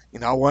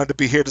I wanted to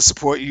be here to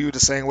support you the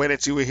same way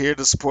that you were here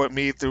to support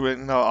me through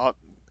it.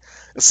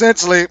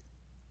 Essentially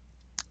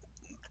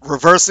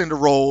reversing the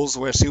roles,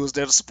 where she was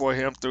there to support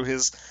him through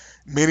his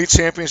many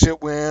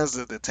championship wins,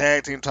 the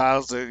tag team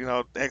titles,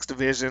 the X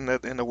Division,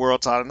 and the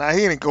world title. Now,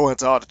 he didn't go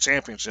into all the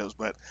championships,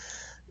 but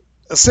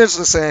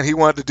essentially saying he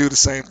wanted to do the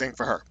same thing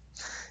for her.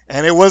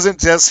 And it wasn't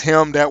just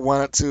him that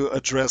wanted to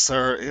address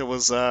her. It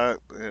was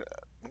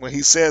when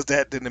he says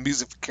that, then the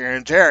music for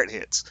Karen Jarrett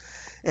hits,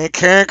 and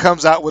Karen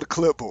comes out with a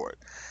clipboard.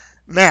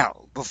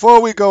 Now, before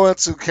we go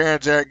into Karen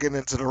Jarrett getting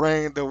into the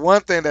ring, the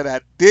one thing that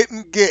I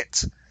didn't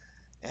get,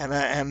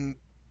 and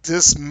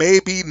this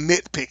may be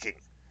nitpicking,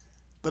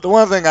 but the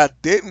one thing I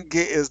didn't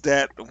get is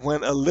that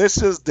when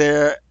Alicia's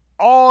there,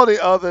 all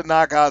the other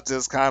knockouts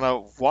just kind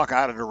of walk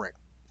out of the ring.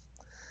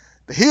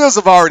 The heels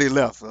have already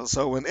left,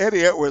 so when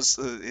Eddie Edwards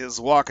is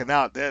walking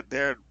out,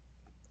 they're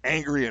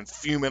angry and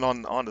fuming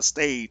on the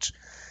stage,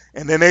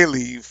 and then they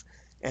leave,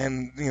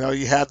 and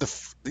you have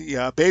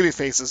the baby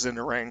faces in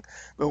the ring.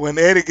 But when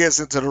Eddie gets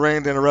into the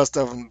ring, then the rest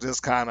of them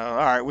just kind of, all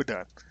right, we're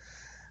done.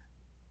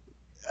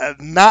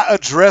 Not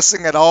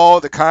addressing at all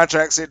the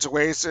contract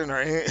situation or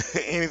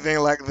anything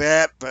like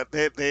that, but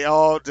they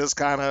all just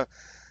kind of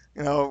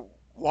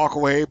walk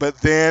away.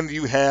 But then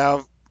you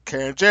have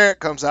Karen Jarrett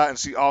comes out and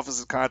she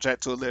offers a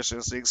contract to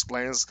Alicia. She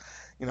explains,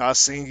 I've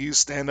seen you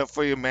stand up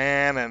for your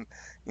man, and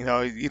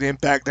you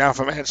didn't back down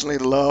from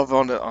Angelina Love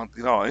on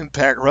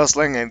Impact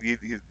Wrestling, and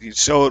you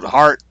showed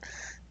heart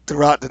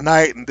throughout the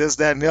night, and this,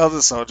 that, and the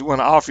other. So I want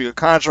to offer you a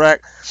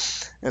contract.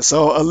 And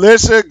so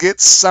Alicia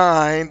gets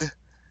signed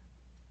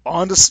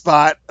on the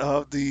spot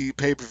of the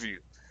pay-per-view.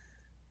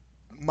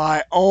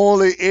 My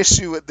only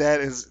issue with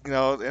that is,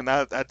 and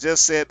I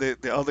just said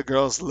that the other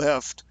girls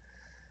left.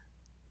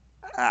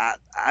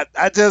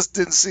 I just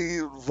didn't see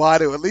why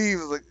they would leave.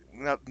 Like,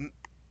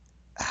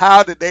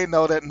 how did they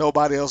know that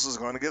nobody else was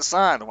going to get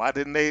signed? Why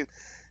didn't they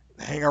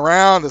hang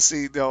around to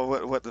see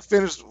what the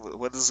finish,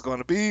 what this is going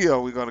to be?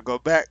 Are we going to go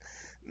back?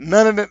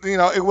 None of it,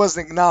 it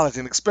wasn't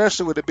acknowledging,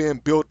 especially with it being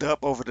built up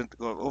over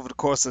the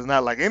course of the night.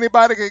 Like,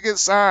 anybody could get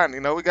signed.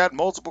 We got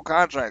multiple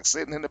contracts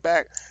sitting in the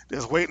back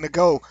just waiting to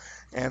go.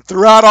 And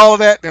throughout all of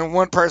that, then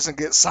one person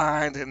gets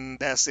signed, and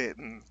that's it.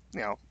 And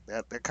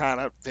that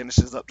kind of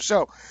finishes up the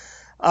show.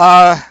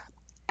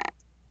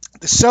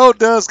 The show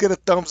does get a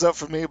thumbs up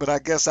for me, but I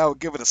guess I would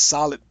give it a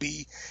solid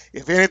B.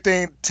 If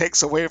anything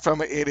takes away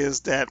from it, it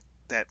is that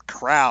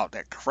crowd.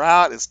 That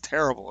crowd is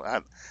terrible.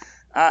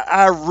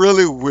 I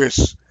really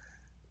wish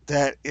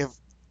that if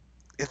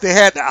they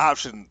had the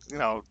option,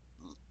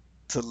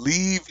 to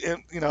leave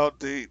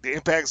the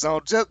Impact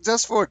Zone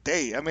just for a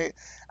day. I mean,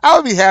 I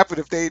would be happy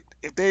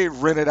if they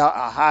rented out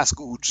a high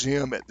school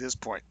gym at this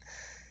point.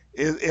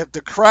 If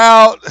the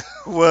crowd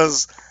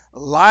was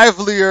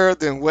livelier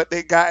than what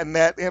they got in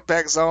that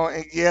Impact Zone,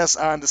 and yes,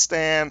 I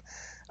understand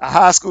a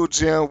high school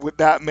gym would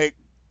not make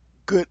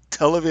good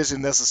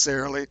television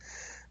necessarily,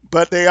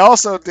 but they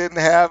also didn't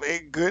have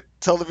a good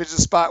television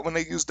spot when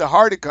they used the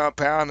Hardy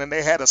compound, and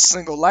they had a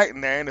single light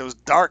in there, and it was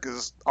dark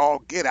as all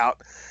get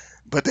out,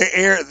 but they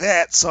aired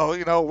that, so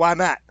why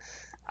not?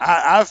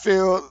 I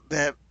feel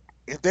that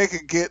if they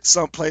could get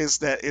someplace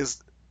that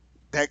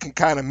can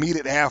kind of meet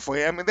it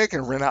halfway. I mean, they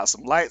can rent out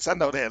some lights. I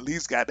know they at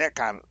least got that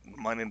kind of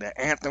money. That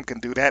Anthem can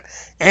do that.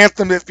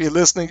 Anthem, if you're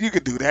listening, you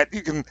can do that.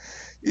 You can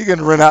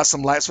rent out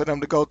some lights for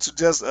them to go to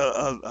just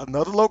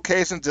another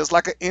location, just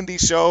like an indie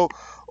show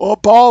or a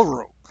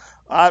ballroom.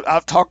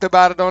 I've talked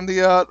about it on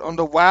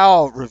the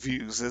WoW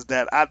reviews. Is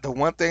that the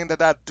one thing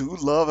that I do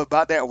love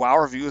about that WoW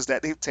review is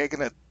that they've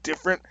taken a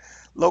different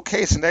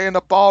location. They're in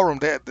a ballroom.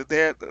 They're at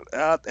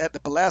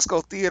the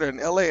Belasco Theater in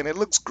LA, and it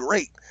looks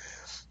great.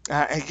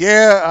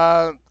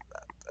 I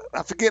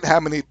forget how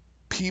many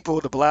people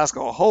the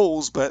Belasco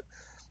holds, but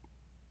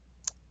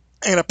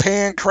in a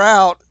paying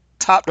crowd,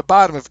 top to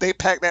bottom, if they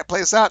pack that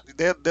place out,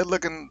 they're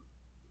looking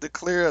to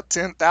clear a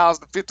 $10,000,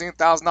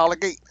 $15,000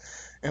 gate,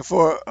 and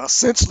for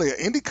essentially an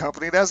indie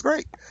company, that's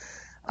great.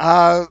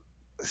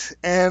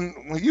 and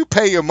when you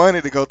pay your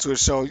money to go to a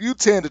show, you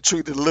tend to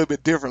treat it a little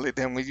bit differently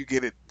than when you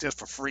get it just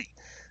for free.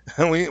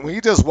 When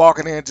you just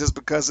walking in just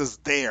because it's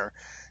there,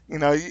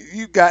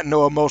 you got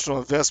no emotional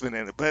investment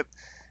in it. But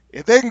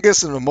if they can get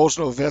some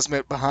emotional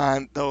investment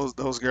behind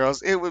those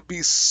girls, it would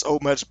be so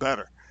much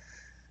better.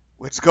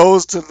 Which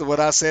goes to what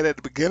I said at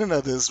the beginning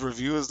of this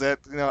review is that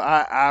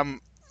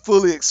I'm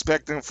fully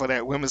expecting for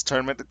that women's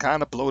tournament to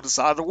kind of blow this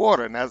out of the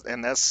water,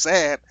 and that's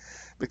sad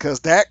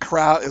because that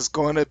crowd is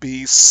going to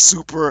be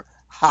super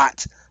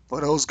hot for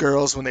those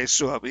girls when they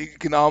show up. You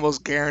can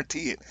almost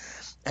guarantee it,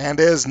 and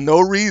there's no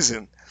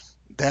reason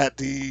that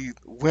the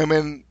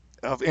women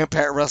of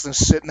Impact Wrestling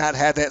should not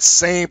have that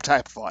same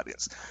type of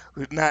audience,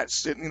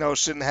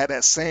 shouldn't have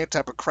that same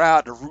type of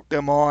crowd to root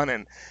them on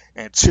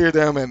and cheer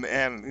them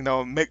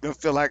and make them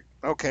feel like,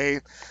 okay,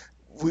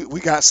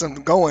 we got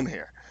something going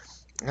here.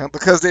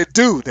 Because they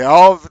do. They're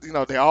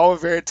all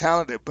very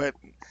talented, but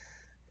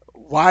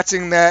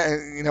watching that,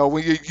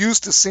 when you're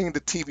used to seeing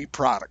the TV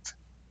product,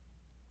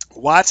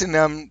 watching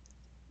them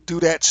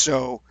do that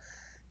show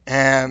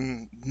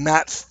and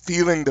not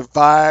feeling the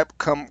vibe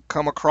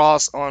come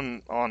across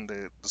on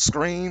the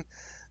screen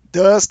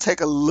does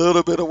take a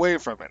little bit away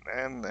from it.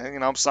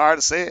 And I'm sorry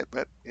to say it,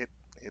 but it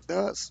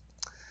does.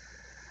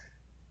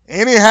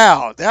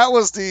 Anyhow, that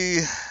was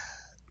the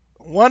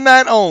one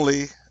night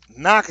only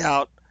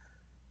Knockout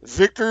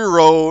Victory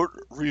Road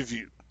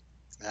review.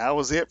 That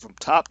was it from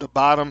top to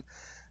bottom.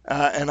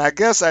 And I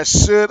guess I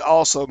should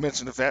also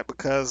mention the fact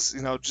because,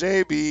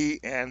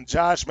 JB and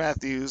Josh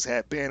Matthews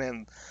had been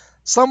in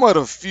somewhat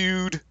of a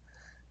feud,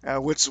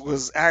 which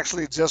was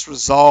actually just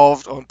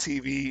resolved on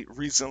TV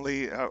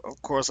recently.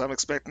 Of course, I'm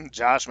expecting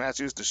Josh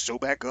Matthews to show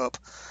back up,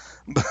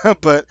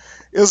 but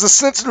it was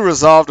essentially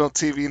resolved on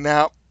TV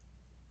now.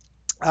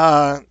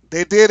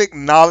 They did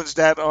acknowledge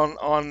that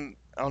on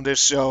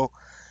this show,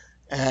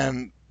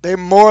 and they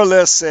more or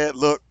less said,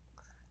 look,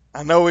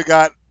 I know we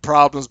got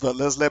problems, but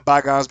let's let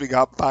bygones be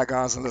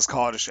bygones and let's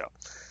call it a show.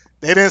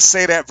 They didn't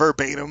say that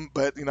verbatim,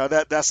 but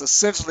that's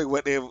essentially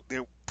what they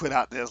put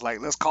out there. It's like,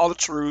 let's call a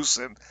truce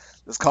and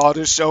let's call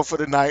this show for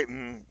the night,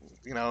 and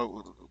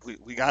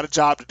we got a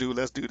job to do.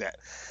 Let's do that.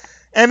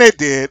 And they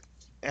did.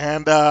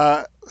 And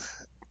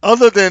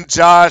other than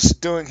Josh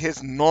doing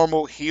his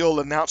normal heel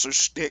announcer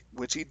shtick,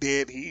 which he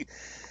did, he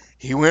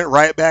went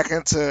right back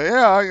into,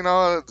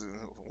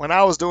 when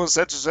I was doing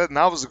such and such, and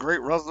I was a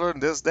great wrestler,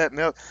 and this, that, and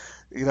the other.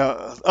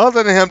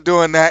 Other than him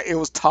doing that, it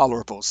was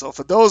tolerable. So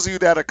for those of you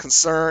that are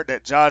concerned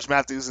that Josh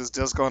Matthews is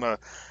just going to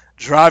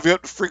drive you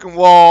up the freaking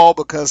wall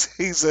because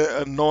he's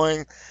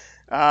annoying,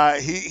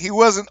 he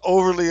wasn't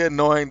overly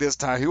annoying this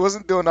time. He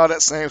wasn't doing all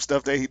that same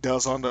stuff that he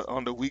does on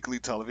the weekly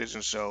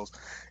television shows.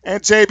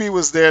 And JB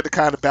was there to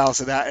kind of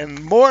balance it out.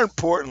 And more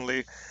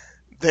importantly,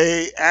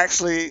 they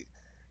actually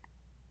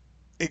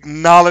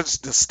acknowledge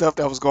the stuff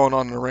that was going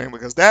on in the ring,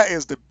 because that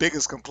is the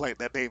biggest complaint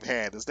that they've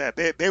had, is that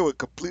they would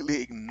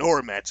completely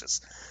ignore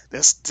matches.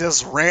 That's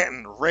just rant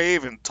and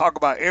rave and talk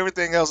about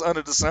everything else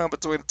under the sun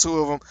between the two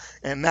of them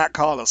and not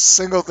call a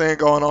single thing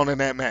going on in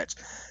that match.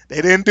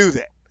 They didn't do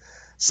that.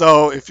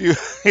 So if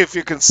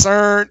you're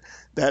concerned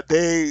that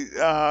they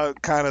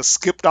kind of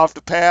skipped off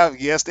the path,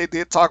 yes, they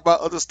did talk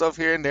about other stuff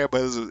here and there, but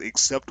it was an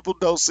acceptable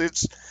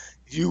dosage.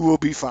 You will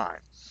be fine.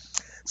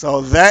 So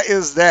that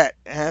is that.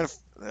 And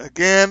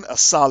again, a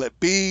solid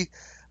B.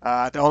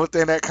 The only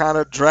thing that kind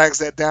of drags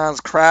that down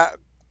is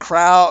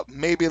crowd,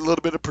 maybe a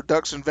little bit of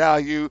production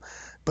value.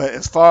 But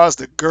as far as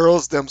the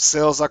girls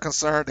themselves are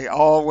concerned, they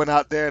all went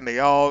out there and they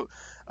all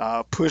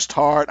pushed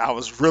hard. I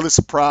was really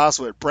surprised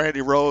with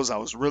Brandy Rose. I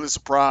was really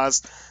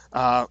surprised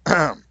with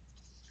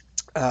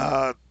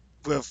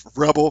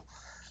Rebel.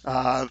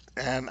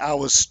 And I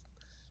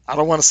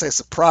don't want to say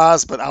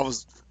surprised, but I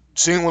was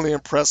genuinely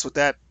impressed with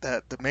that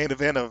the main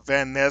event of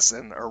Van Ness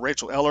and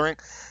Rachel Ellering.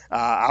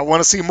 I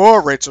want to see more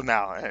of Rachel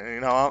now.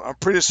 And, I'm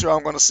pretty sure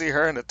I'm going to see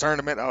her in the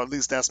tournament, or at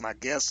least that's my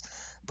guess.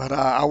 But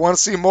I want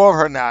to see more of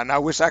her now, and I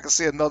wish I could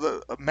see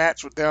another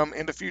match with them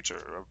in the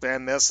future,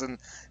 Van Ness and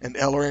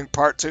Ellering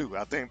Part 2.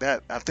 I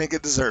think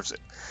it deserves it.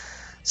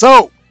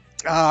 So,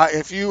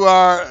 if you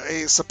are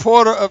a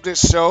supporter of this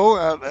show,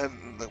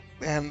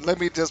 and let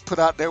me just put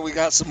out there, we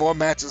got some more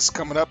matches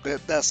coming up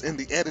that's in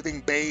the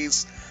editing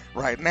bays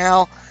right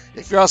now.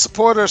 If you're a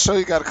supporter of the show,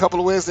 you got a couple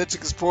of ways that you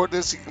can support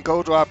this. You can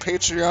go to our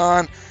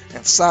Patreon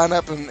and sign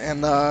up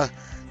and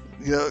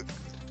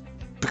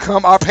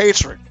become our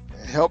patron.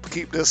 Help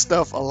keep this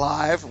stuff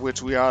alive,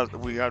 which we are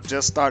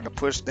just starting to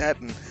push that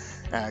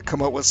and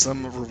come up with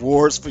some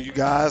rewards for you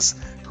guys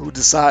who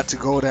decide to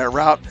go that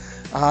route.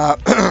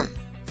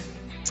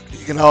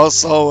 You can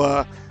also,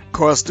 of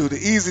course, do the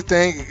easy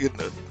thing. You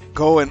can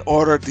go and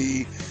order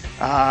the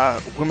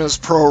Women's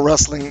Pro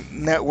Wrestling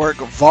Network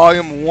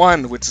Volume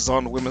 1, which is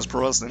on the Women's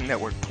Pro Wrestling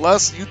Network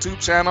Plus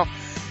YouTube channel.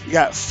 You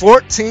got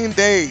 14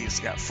 days.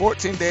 You got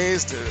 14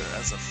 days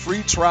as a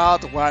free trial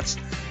to watch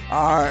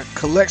our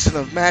collection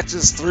of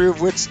matches, 3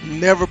 of which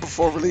never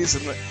before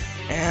released.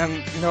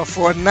 And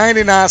for a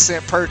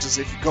 99-cent purchase,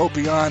 if you go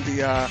beyond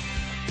the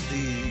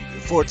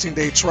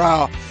 14-day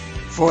trial,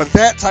 for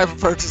that type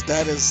of purchase,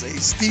 that is a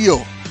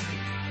steal.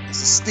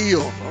 It's a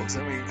steal, folks.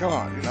 I mean, come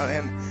on,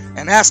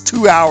 and that's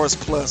 2 hours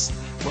plus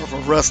worth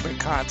of wrestling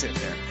content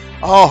there,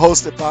 all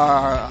hosted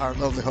by our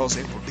lovely host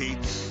April D.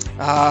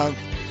 Of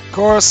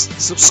course,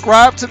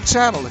 subscribe to the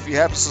channel if you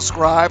haven't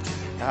subscribed.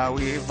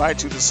 We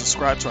invite you to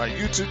subscribe to our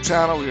YouTube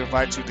channel. We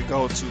invite you to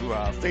go to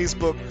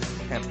Facebook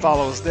and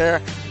follow us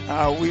there.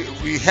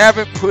 We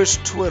haven't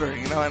pushed Twitter,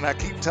 and I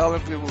keep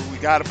telling people we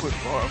got to put,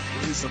 or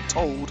at least I'm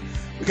told,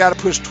 we got to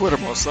push Twitter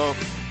more. So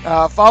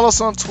follow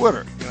us on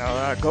Twitter.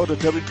 Go to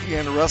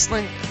WPN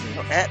Wrestling,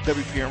 at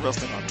WPN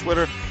Wrestling on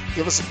Twitter.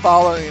 Give us a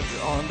follow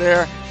on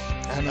there.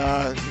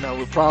 And,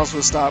 we promise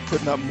we'll start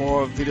putting up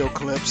more video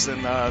clips and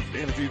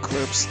interview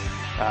clips.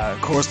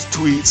 Of course, the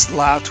tweets,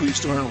 live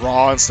tweets during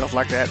Raw and stuff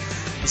like that.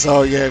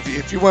 So, yeah,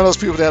 if you're one of those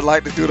people that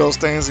like to do those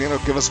things,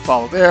 give us a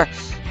follow there.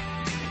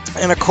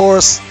 And, of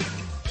course,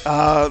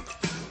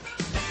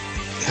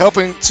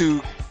 helping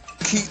to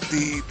keep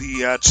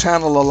the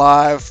channel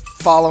alive,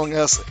 following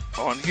us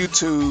on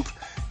YouTube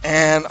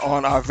and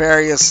on our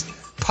various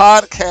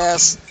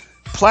podcast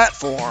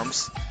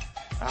platforms.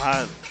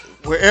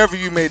 Wherever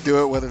you may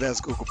do it, whether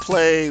that's Google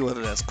Play,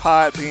 whether that's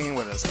Podbean,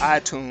 whether that's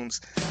iTunes,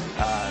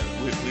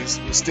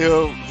 we're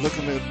still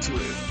looking to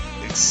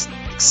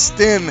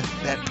extend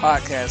that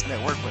podcast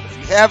network. But if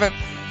you haven't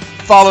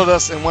followed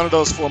us in one of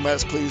those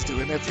formats, please do.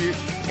 And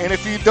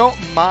if you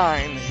don't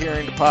mind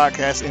hearing the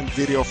podcast in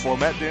video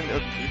format, then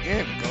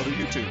again, go to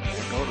YouTube.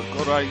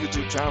 Go to our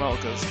YouTube channel,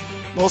 because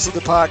most of the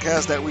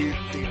podcasts that we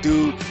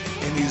do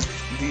in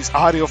these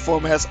audio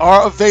formats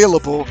are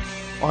available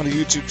on the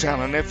YouTube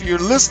channel. And if you're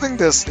listening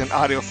this in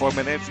audio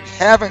format, and if you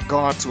haven't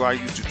gone to our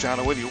YouTube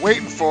channel, what are you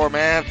waiting for,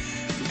 man?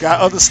 We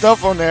got other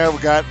stuff on there. We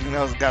got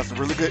some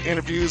really good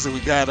interviews, and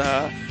we got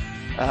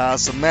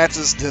some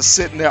matches just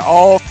sitting there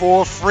all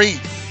for free.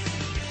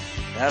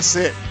 That's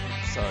it.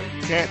 So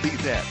you can't beat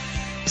that.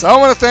 So I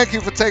want to thank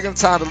you for taking the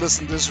time to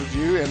listen to this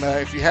review. And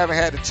if you haven't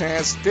had the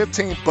chance,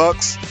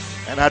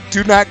 $15, and I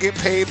do not get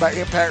paid by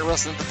Impact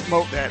Wrestling to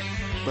promote that,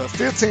 but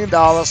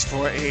 $15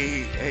 for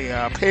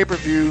a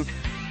pay-per-view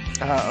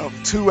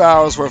of 2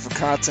 hours worth of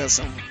content,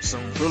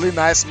 some really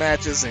nice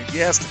matches, and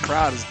yes, the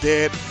crowd is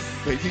dead,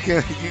 but you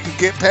can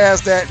get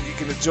past that and you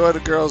can enjoy the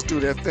girls do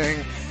their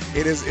thing.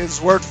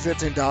 It's worth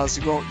 $15.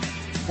 You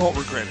won't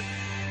regret it.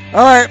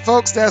 All right,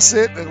 folks, that's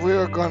it, and we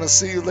are going to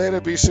see you later.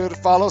 Be sure to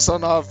follow us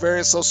on our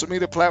various social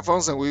media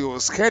platforms, and we will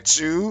catch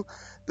you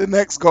the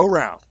next go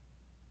round.